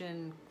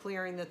meditation,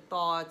 clearing the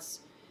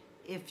thoughts.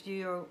 If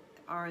you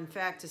are in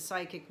fact a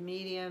psychic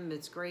medium,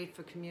 it's great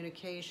for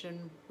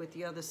communication with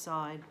the other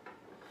side.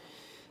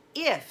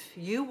 If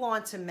you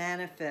want to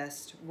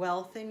manifest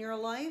wealth in your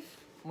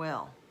life,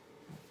 well,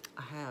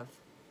 I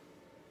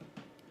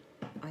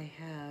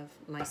have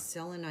my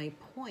selenite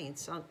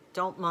points.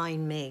 Don't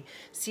mind me.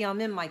 See, I'm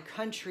in my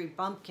country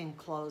bumpkin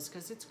clothes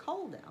because it's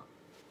cold out.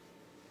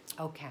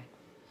 Okay.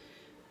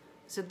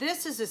 So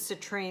this is a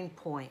citrine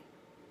point.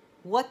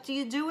 What do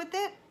you do with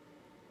it?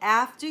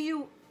 After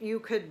you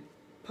could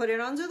put it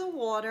under the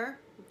water.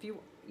 If you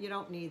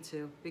don't need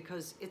to,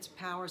 because it's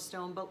power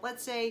stone. But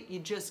let's say you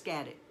just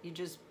get it. You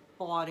just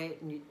bought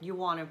it and you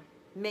want to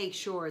make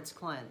sure it's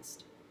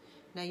cleansed.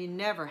 Now you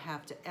never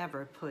have to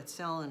ever put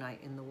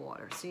selenite in the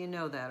water, so you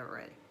know that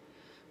already.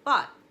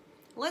 But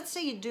let's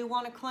say you do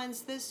want to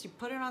cleanse this. You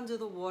put it under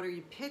the water.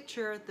 You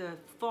picture the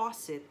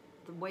faucet,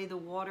 the way the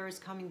water is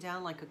coming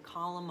down like a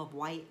column of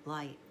white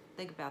light.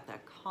 Think about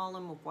that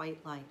column of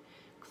white light,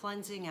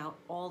 cleansing out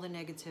all the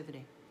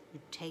negativity. You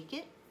take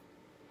it,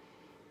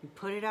 you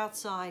put it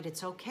outside.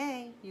 It's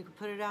okay. You can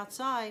put it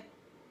outside,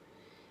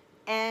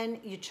 and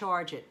you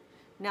charge it.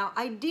 Now,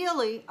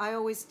 ideally, I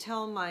always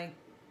tell my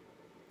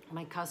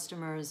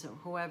customers,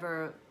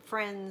 whoever,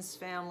 friends,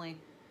 family,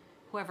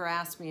 whoever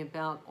asks me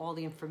about all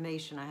the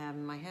information I have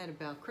in my head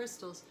about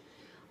crystals,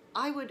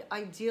 I would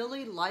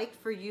ideally like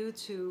for you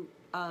to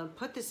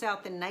put this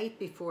out the night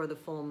before the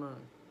full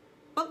moon.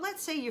 But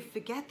let's say you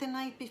forget the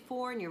night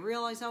before and you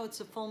realize, oh, it's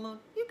a full moon.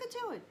 You could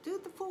do it. Do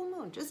the full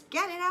moon. Just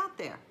get it out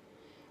there.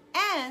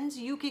 And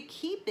you could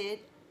keep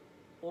it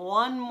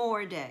one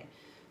more day.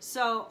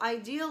 So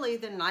ideally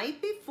the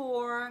night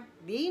before,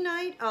 the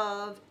night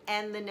of,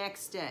 and the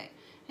next day.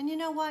 And you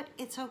know what?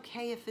 It's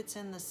okay if it's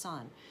in the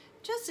sun.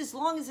 Just as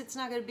long as it's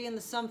not going to be in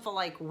the sun for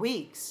like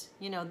weeks,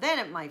 you know, then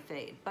it might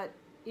fade. But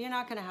you're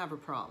not going to have a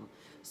problem.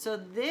 So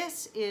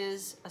this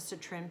is a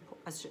citrine,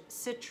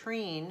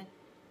 citrine,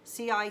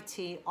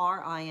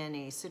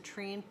 C-I-T-R-I-N-E,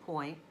 citrine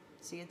point.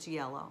 See, it's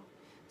yellow.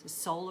 It's a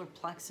solar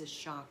plexus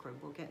chakra.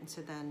 We'll get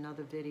into that in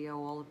another video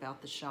all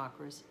about the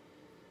chakras.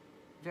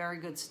 Very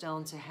good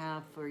stone to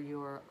have for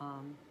your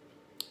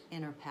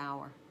inner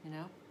power, you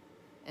know,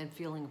 and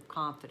feeling of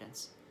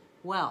confidence.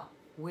 Well,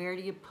 where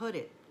do you put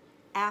it?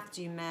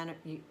 After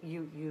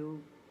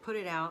you put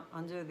it out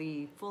under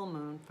the full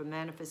moon for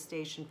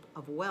manifestation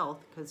of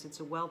wealth, because it's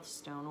a wealth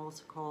stone,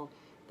 also called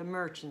the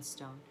merchant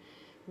stone.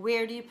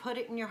 Where do you put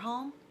it in your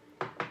home?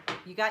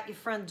 You got your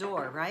front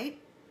door, right?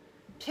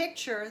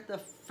 Picture the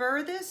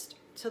furthest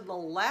to the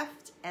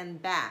left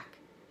and back.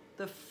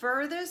 The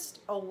furthest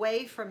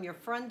away from your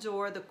front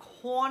door, the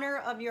corner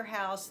of your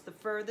house, the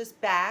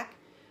furthest back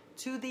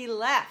to the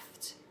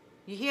left.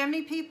 You hear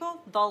me,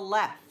 people? The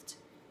left,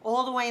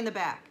 all the way in the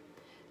back.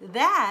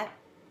 That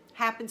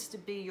happens to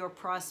be your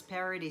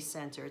prosperity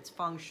center. It's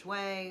feng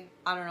shui.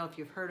 I don't know if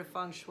you've heard of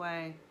feng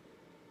shui,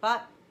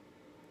 but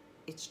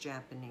it's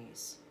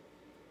Japanese.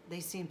 They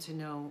seem to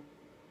know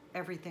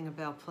everything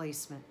about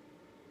placement.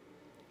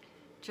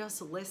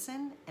 Just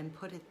listen and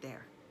put it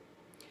there.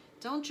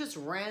 Don't just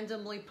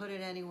randomly put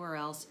it anywhere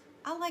else.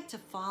 I like to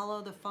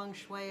follow the feng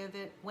shui of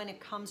it when it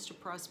comes to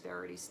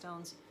prosperity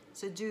stones.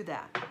 So do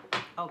that.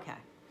 Okay.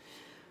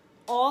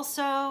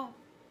 Also,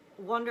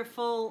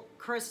 wonderful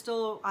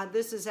crystal.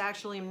 This is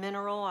actually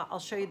mineral. I'll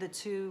show you the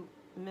two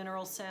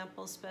mineral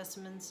sample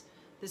specimens.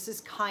 This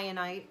is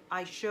kyanite.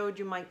 I showed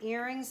you my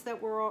earrings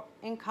that were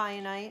in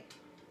kyanite.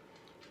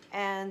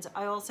 And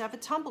I also have a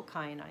tumbled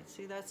kyanite.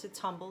 See, that's a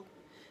tumbled.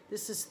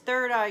 This is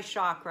third eye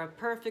chakra,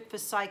 perfect for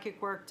psychic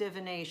work,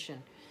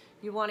 divination.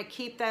 You want to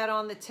keep that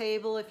on the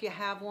table if you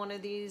have one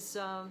of these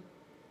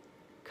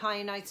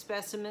kyanite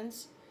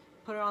specimens.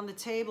 Put it on the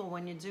table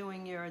when you're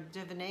doing your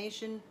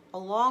divination.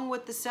 along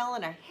with the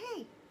selenite.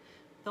 Hey,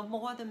 the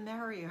more the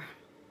merrier,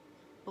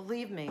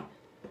 believe me.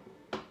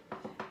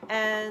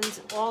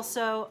 And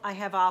also I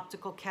have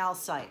optical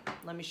calcite.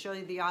 Let me show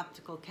you the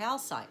optical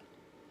calcite.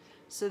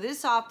 So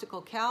this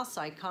optical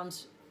calcite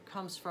comes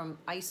from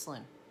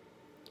Iceland.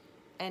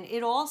 And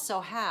it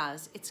also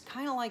has, it's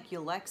kind of like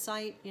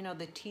ulexite, you know,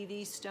 the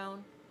TV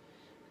stone,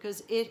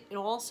 because it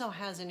also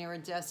has an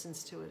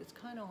iridescence to it. It's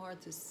kind of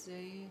hard to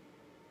see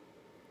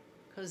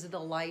because of the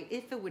light.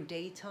 If it were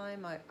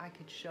daytime, I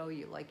could show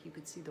you, like you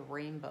could see the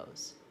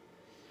rainbows.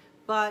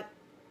 But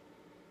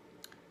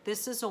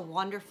this is a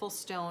wonderful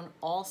stone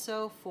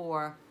also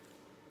for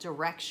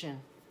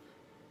direction,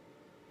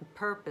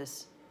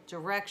 purpose,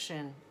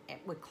 direction,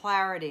 with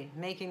clarity,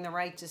 making the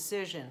right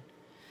decision.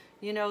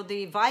 You know,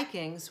 the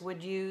Vikings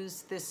would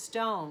use this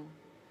stone,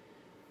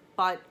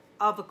 but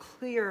of a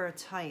clearer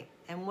type.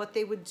 And what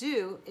they would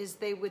do is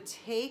they would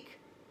take,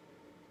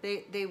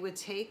 they would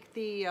take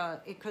the,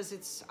 because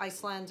it's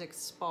Icelandic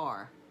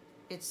spar.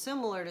 It's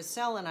similar to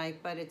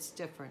selenite, but it's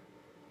different.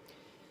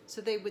 So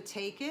they would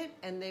take it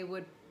and they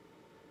would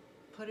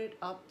put it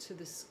up to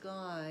the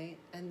sky,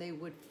 and they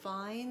would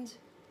find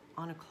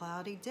on a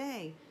cloudy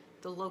day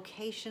the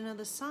location of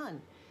the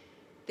sun.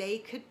 They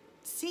could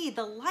see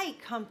the light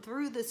come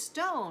through the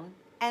stone,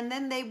 and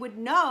then they would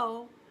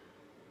know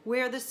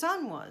where the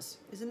sun was.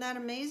 Isn't that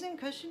amazing?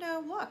 Because, you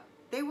know, look,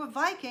 they were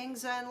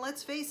Vikings, and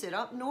let's face it,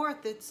 up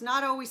north, it's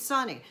not always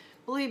sunny.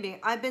 Believe me,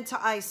 I've been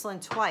to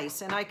Iceland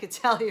twice, and I could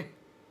tell you,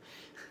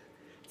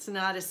 it's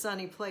not a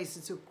sunny place.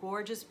 It's a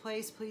gorgeous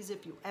place. Please,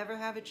 if you ever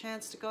have a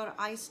chance to go to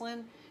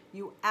Iceland,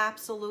 you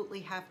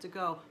absolutely have to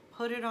go.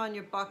 Put it on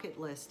your bucket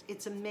list.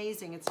 It's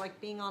amazing. It's like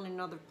being on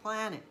another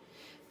planet.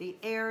 The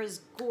air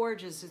is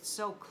gorgeous. It's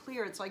so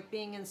clear. It's like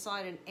being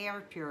inside an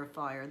air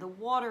purifier. The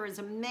water is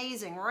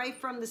amazing, right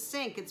from the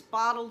sink. It's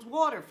bottled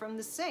water from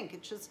the sink.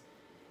 It's just,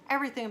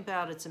 everything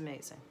about it's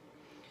amazing.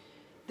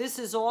 This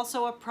is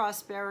also a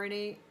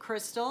prosperity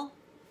crystal,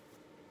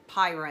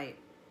 pyrite.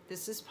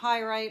 This is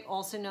pyrite,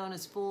 also known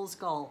as fool's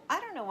gold. I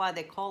don't know why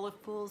they call it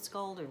fool's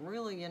gold, and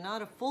really you're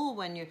not a fool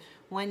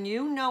when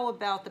you know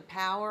about the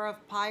power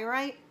of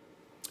pyrite.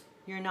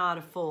 You're not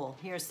a fool.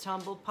 Here's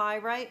tumbled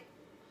pyrite.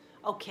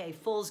 Okay,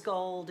 fool's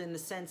gold in the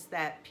sense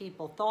that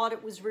people thought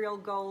it was real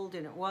gold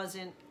and it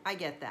wasn't. I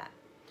get that.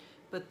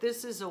 But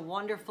this is a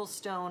wonderful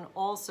stone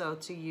also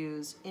to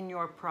use in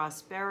your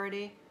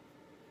prosperity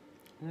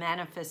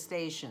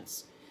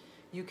manifestations.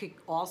 You could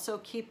also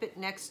keep it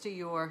next to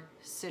your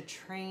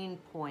citrine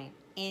point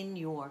in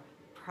your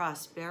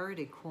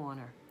prosperity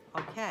corner.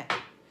 Okay.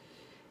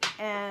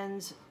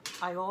 And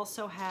I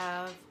also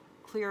have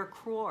clear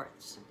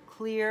quartz.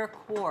 Clear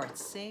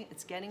quartz. See,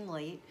 it's getting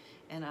late,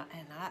 and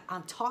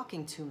I'm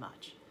talking too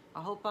much.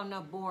 I hope I'm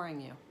not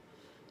boring you.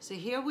 So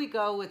here we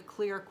go with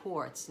clear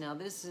quartz. Now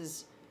this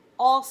is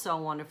also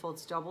wonderful.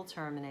 It's double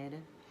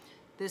terminated.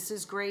 This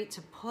is great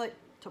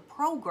to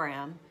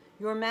program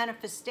your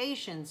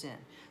manifestations in.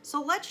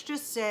 So let's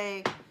just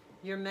say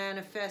you're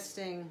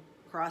manifesting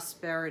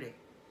prosperity.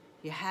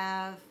 You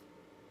have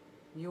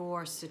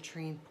your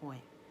citrine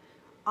point.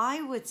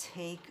 I would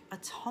take a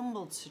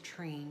tumbled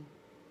citrine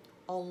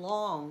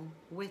along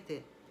with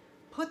it.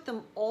 Put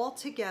them all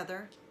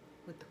together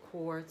with the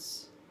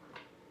quartz,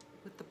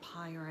 with the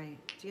pyrite.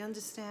 Do you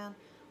understand?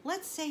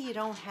 Let's say you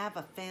don't have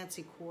a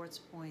fancy quartz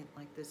point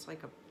like this,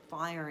 like a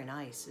fire and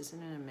ice.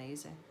 Isn't it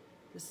amazing?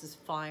 This is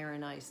fire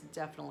and ice. It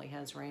definitely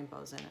has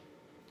rainbows in it.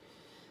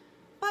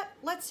 But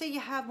let's say you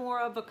have more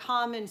of a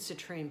common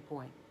citrine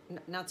point.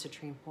 Not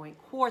citrine point,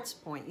 quartz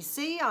point. You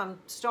see, I'm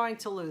starting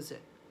to lose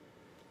it.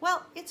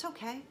 Well, it's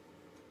okay.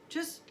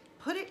 Just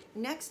put it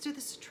next to the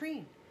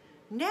citrine.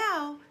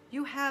 Now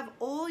you have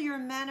all your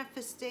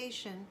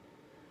manifestation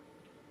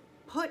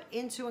put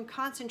into and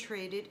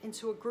concentrated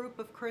into a group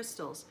of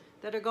crystals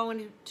that are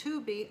going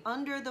to be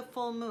under the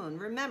full moon.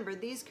 Remember,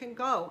 these can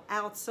go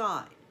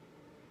outside.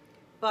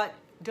 But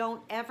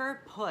don't ever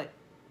put,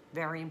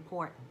 very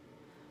important,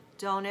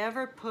 don't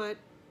ever put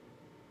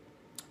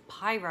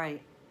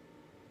pyrite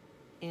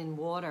in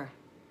water.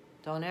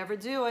 Don't ever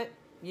do it.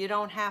 You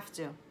don't have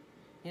to.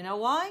 You know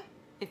why?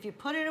 If you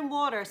put it in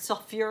water,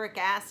 sulfuric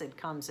acid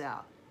comes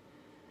out.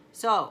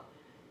 So,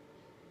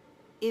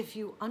 if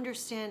you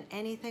understand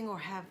anything or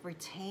have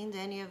retained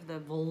any of the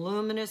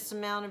voluminous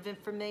amount of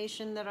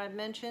information that I've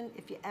mentioned,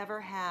 if you ever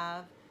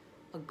have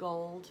a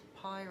gold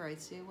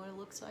pyrite, see what it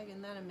looks like?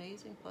 Isn't that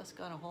amazing? Plus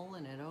got a hole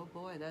in it. Oh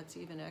boy, that's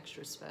even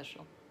extra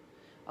special.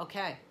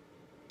 Okay,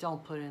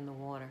 don't put it in the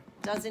water.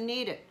 Doesn't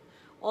need it.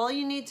 All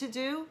you need to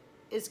do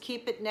is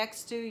keep it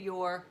next to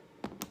your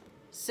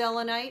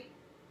selenite,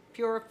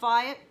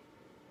 purify it,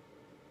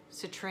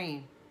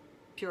 citrine,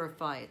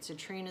 purify it.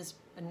 Citrine is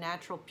a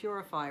natural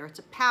purifier. It's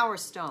a power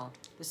stone,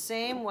 the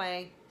same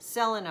way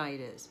selenite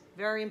is.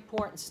 Very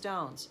important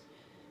stones.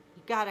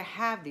 You gotta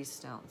have these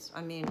stones.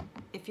 I mean,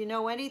 if you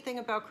know anything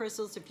about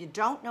crystals, if you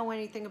don't know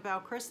anything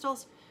about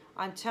crystals,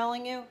 I'm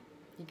telling you,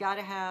 you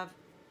gotta have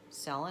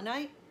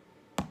selenite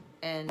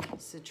and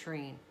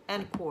citrine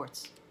and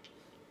quartz.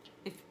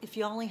 If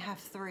you only have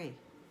 3,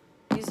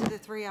 these are the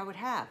 3 I would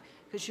have.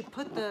 because you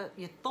put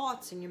your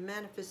thoughts and your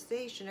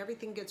manifestation,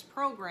 everything gets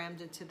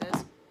programmed into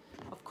this.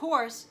 Of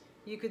course,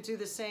 you could do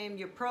the same,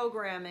 your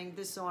programming,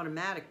 this is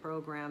automatic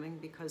programming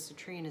because the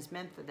trine is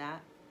meant for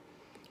that.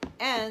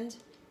 And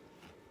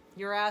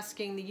you're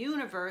asking the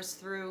universe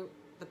through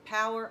the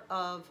power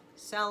of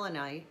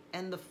selenite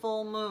and the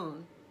full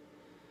moon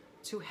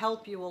to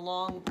help you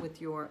along with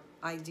your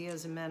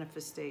ideas and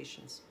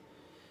manifestations.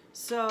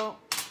 So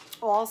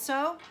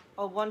also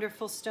a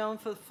wonderful stone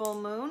for the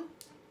full moon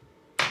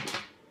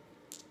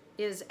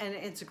is, and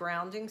it's a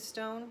grounding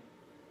stone,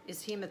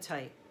 is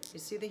hematite. You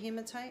see the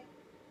hematite?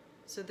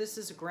 So this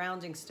is a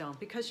grounding stone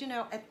because, you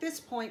know, at this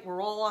point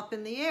we're all up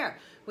in the air.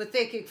 We're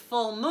thinking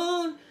full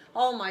moon.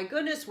 Oh my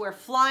goodness, we're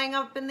flying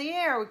up in the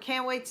air. We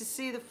can't wait to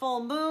see the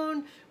full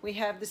moon. We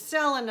have the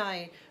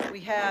selenite.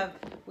 We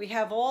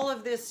have all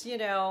of this, you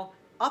know,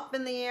 up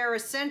in the air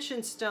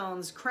ascension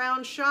stones,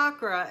 crown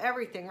chakra,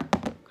 everything.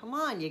 Come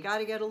on, you got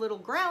to get a little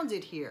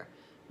grounded here.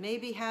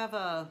 Maybe have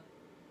a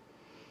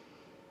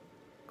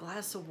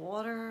glass of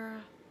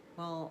water.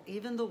 Well,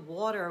 even the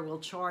water will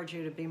charge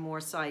you to be more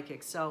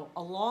psychic. So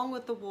along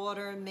with the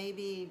water,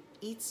 maybe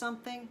eat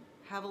something,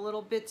 have a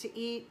little bit to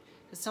eat.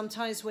 Because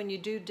sometimes when you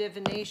do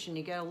divination,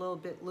 you get a little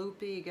bit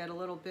loopy, you get a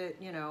little bit,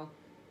 you know,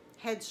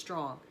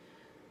 headstrong.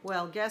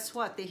 Well, guess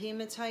what? The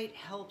hematite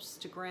helps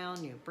to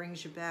ground you,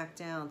 brings you back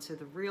down to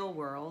the real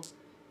world,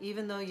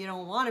 even though you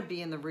don't want to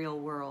be in the real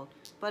world.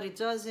 But it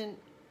doesn't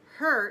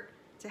hurt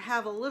to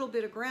have a little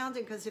bit of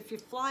grounding, because if you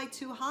fly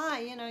too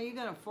high, you know, you're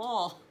going to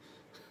fall.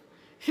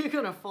 You're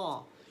going to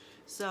fall.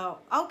 So,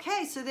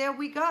 okay, so there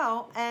we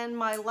go. And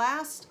my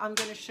last I'm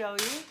going to show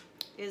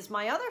you is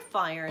my other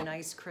fire and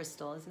ice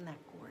crystal. Isn't that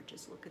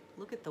gorgeous?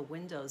 Look at the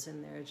windows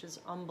in there. It's just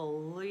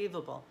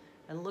unbelievable.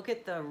 And look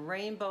at the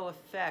rainbow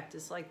effect.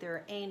 It's like there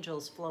are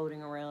angels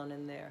floating around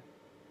in there.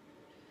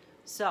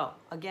 So,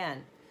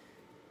 again,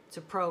 it's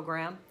a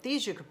program.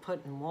 These you could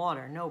put in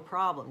water, no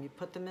problem. You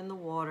put them in the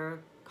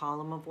water,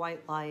 column of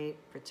white light,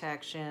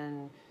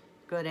 protection,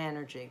 good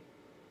energy.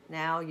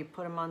 Now you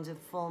put them under the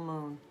full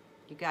moon.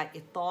 You got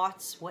your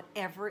thoughts,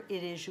 whatever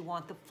it is you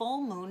want. The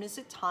full moon is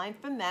a time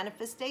for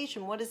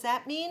manifestation. What does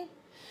that mean?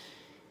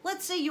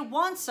 Let's say you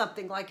want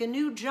something like a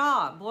new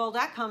job. Well,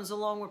 that comes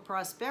along with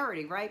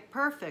prosperity, right?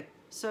 Perfect.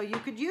 So you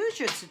could use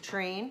your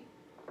citrine,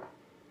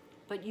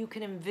 but you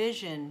can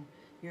envision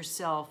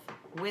yourself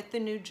with the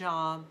new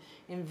job,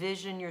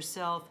 envision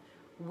yourself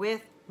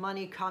with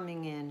money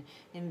coming in,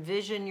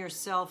 envision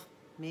yourself,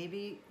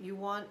 maybe you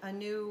want a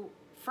new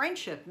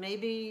friendship,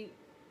 maybe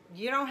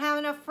you don't have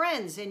enough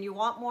friends and you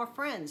want more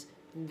friends.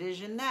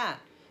 Envision that.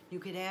 You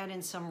could add in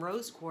some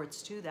rose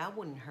quartz too. That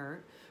wouldn't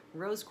hurt.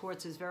 Rose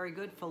quartz is very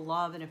good for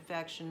love and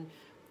affection,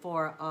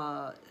 for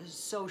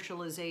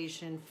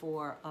socialization,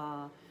 for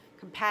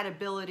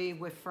compatibility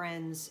with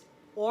friends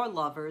or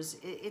lovers.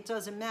 It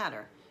doesn't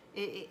matter.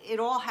 It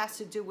all has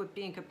to do with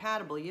being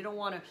compatible. You don't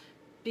want to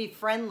be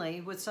friendly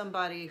with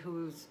somebody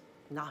who's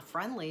not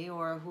friendly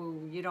or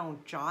who you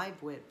don't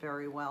jive with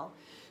very well.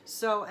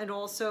 So, and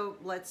also,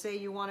 let's say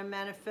you want to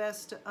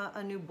manifest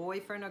a new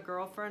boyfriend, a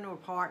girlfriend, or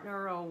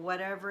partner, or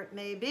whatever it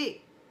may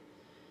be.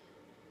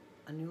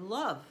 A new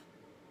love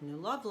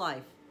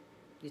life.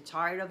 You're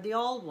tired of the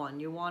old one.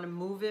 You want to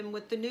move in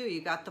with the new.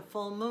 You got the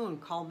full moon,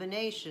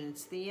 culmination.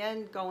 It's the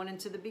end going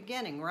into the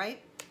beginning,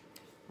 right?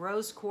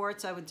 Rose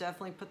quartz, I would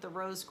definitely put the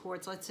rose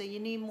quartz. Let's say you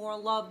need more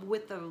love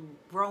with the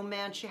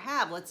romance you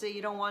have. Let's say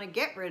you don't want to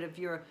get rid of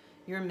your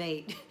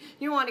mate.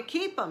 You want to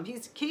keep him.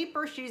 He's a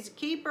keeper, she's a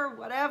keeper,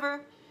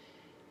 whatever.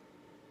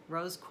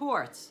 Rose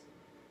quartz.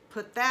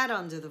 Put that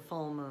under the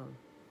full moon.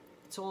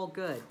 It's all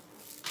good.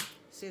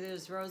 See,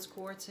 there's rose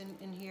quartz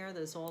in here.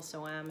 There's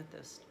also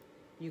amethyst.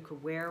 You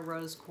could wear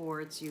rose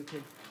quartz. You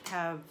could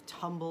have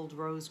tumbled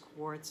rose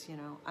quartz. You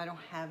know, I don't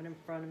have it in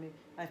front of me.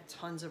 I have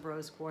tons of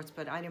rose quartz,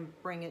 but I didn't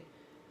bring it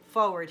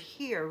forward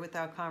here with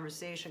our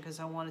conversation because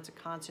I wanted to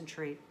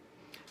concentrate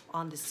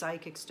on the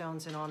psychic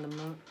stones and on the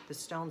moon, the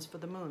stones for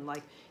the moon.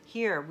 Like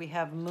here we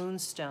have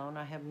moonstone.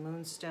 I have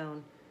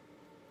moonstone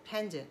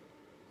pendant.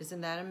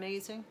 Isn't that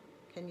amazing?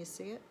 Can you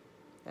see it?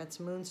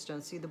 That's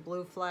moonstone. See the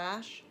blue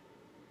flash?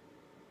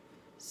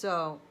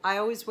 So I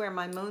always wear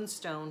my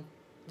moonstone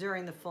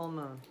during the full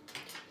moon.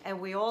 And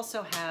we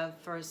also have,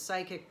 for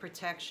psychic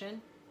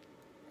protection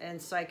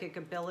and psychic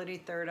ability,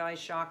 third eye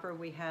chakra,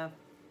 we have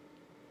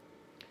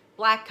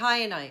black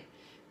kyanite.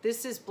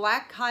 This is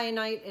black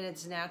kyanite in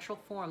its natural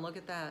form. Look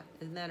at that.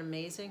 Isn't that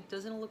amazing?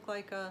 Doesn't it look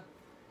like a,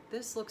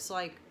 this looks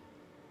like,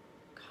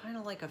 kind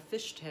of like a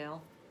fishtail.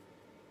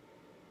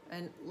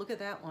 And look at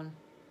that one.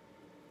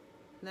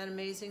 Isn't that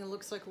amazing? It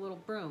looks like a little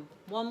broom.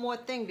 One more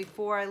thing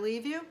before I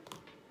leave you.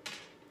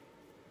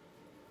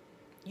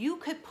 You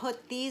could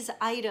put these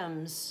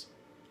items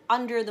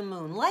under the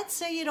moon. Let's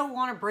say you don't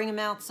want to bring them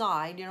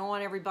outside. You don't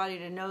want everybody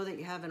to know that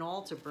you have an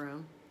altar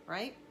broom,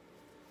 right?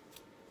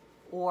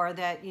 Or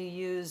that you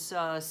use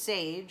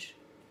sage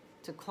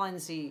to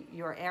cleanse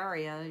your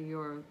area,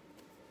 your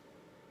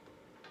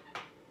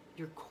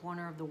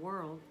corner of the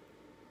world.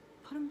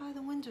 Put them by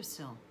the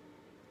windowsill.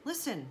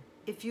 Listen,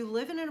 if you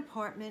live in an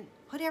apartment,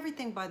 put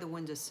everything by the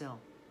windowsill.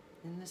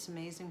 Isn't this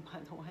amazing, by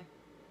the way?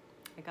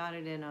 I got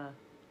it in a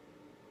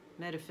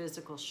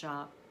metaphysical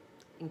shop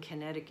in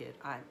Connecticut.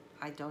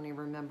 I don't even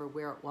remember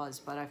where it was,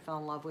 but I fell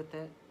in love with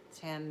it. It's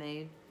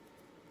handmade.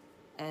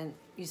 And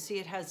you see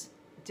it has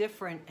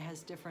different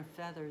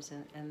feathers,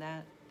 and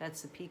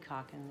that's the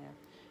peacock in there.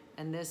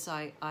 And this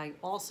I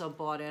also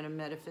bought at a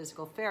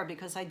metaphysical fair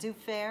because I do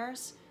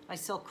fairs. I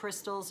sell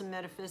crystals and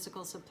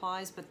metaphysical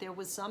supplies, but there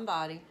was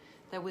somebody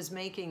that was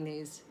making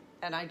these,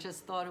 and I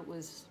just thought it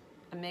was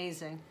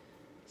amazing.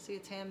 See,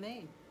 it's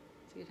handmade.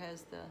 See, it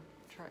has the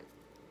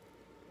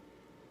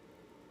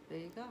there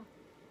you go.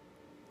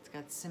 It's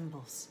got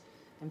symbols,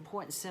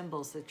 important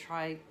symbols, the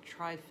trifecta.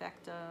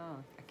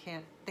 I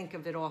can't think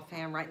of it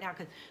offhand right now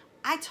because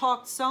I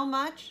talked so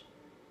much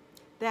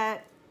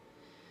that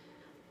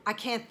I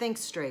can't think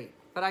straight.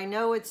 But I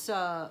know it's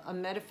a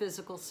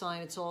metaphysical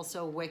sign. It's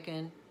also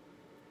Wiccan.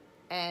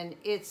 And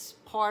it's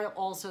part of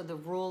also the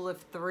rule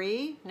of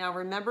 3. Now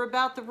remember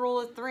about the rule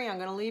of 3. I'm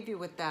going to leave you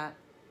with that.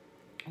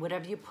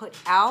 Whatever you put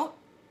out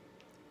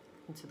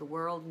into the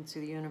world, into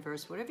the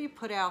universe, whatever you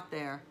put out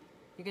there,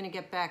 you're going to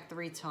get back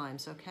 3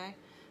 times, okay?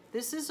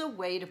 This is a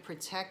way to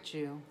protect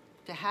you,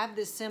 to have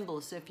this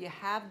symbol. So if you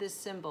have this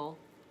symbol,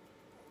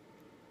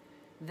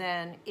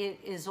 then it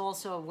is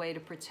also a way to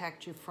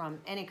protect you from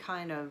any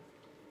kind of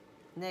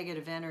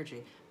negative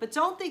energy. But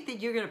don't think that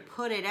you're going to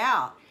put it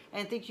out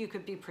and think you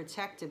could be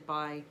protected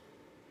by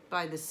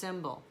the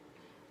symbol.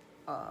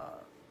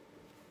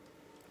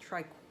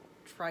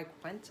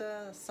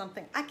 Triquenta,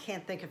 something. I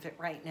can't think of it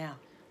right now.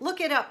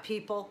 Look it up,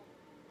 people.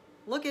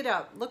 Look it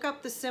up. Look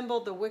up the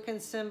symbol, the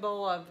Wiccan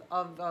symbol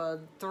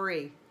of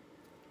 3.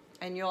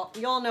 And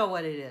you'll know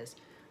what it is.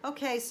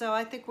 Okay, so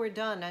I think we're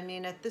done. I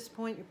mean, at this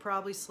point, you're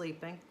probably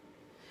sleeping.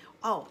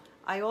 Oh,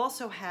 I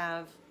also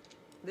have,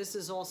 this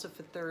is also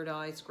for third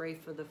eye. It's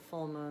great for the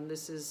full moon.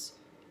 This is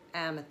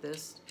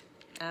amethyst.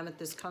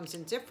 Amethyst comes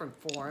in different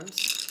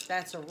forms.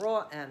 That's a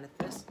raw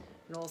amethyst.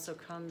 It also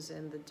comes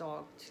in the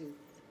dog tooth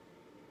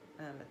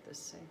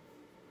amethyst. See?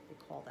 They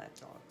call that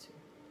dog tooth.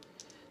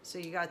 So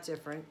you got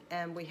different.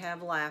 And we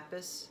have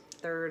lapis,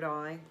 third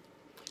eye.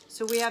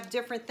 So we have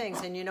different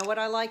things. And you know what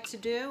I like to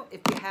do?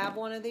 If you have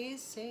one of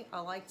these, see,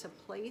 I like to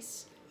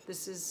place,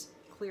 this is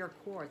clear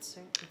quartz.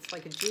 See? It's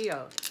like a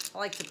geode. I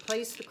like to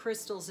place the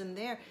crystals in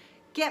there.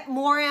 Get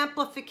more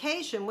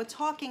amplification. We're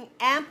talking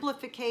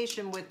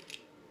amplification with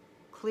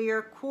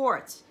clear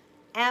quartz.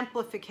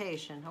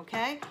 Amplification,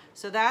 okay?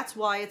 So that's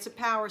why it's a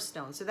power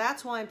stone. So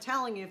that's why I'm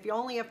telling you, if you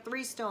only have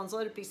 3 stones,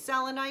 let it be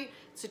selenite,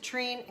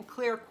 citrine, and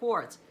clear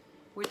quartz.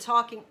 We're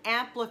talking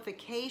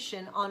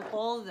amplification on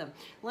all of them.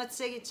 Let's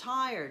say you're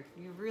tired.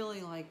 You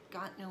really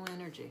got no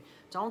energy.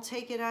 Don't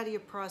take it out of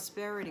your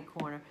prosperity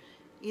corner.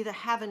 Either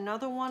have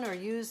another one or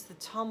use the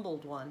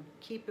tumbled one.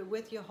 Keep it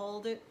with you,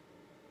 hold it.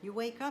 You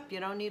wake up, you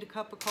don't need a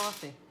cup of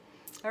coffee.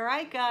 All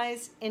right,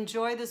 guys,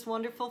 enjoy this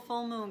wonderful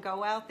full moon.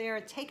 Go out there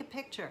and take a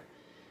picture.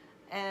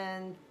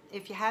 And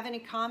if you have any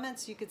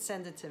comments, you could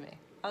send it to me.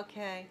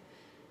 Okay,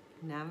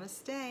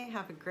 namaste.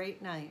 Have a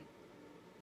great night.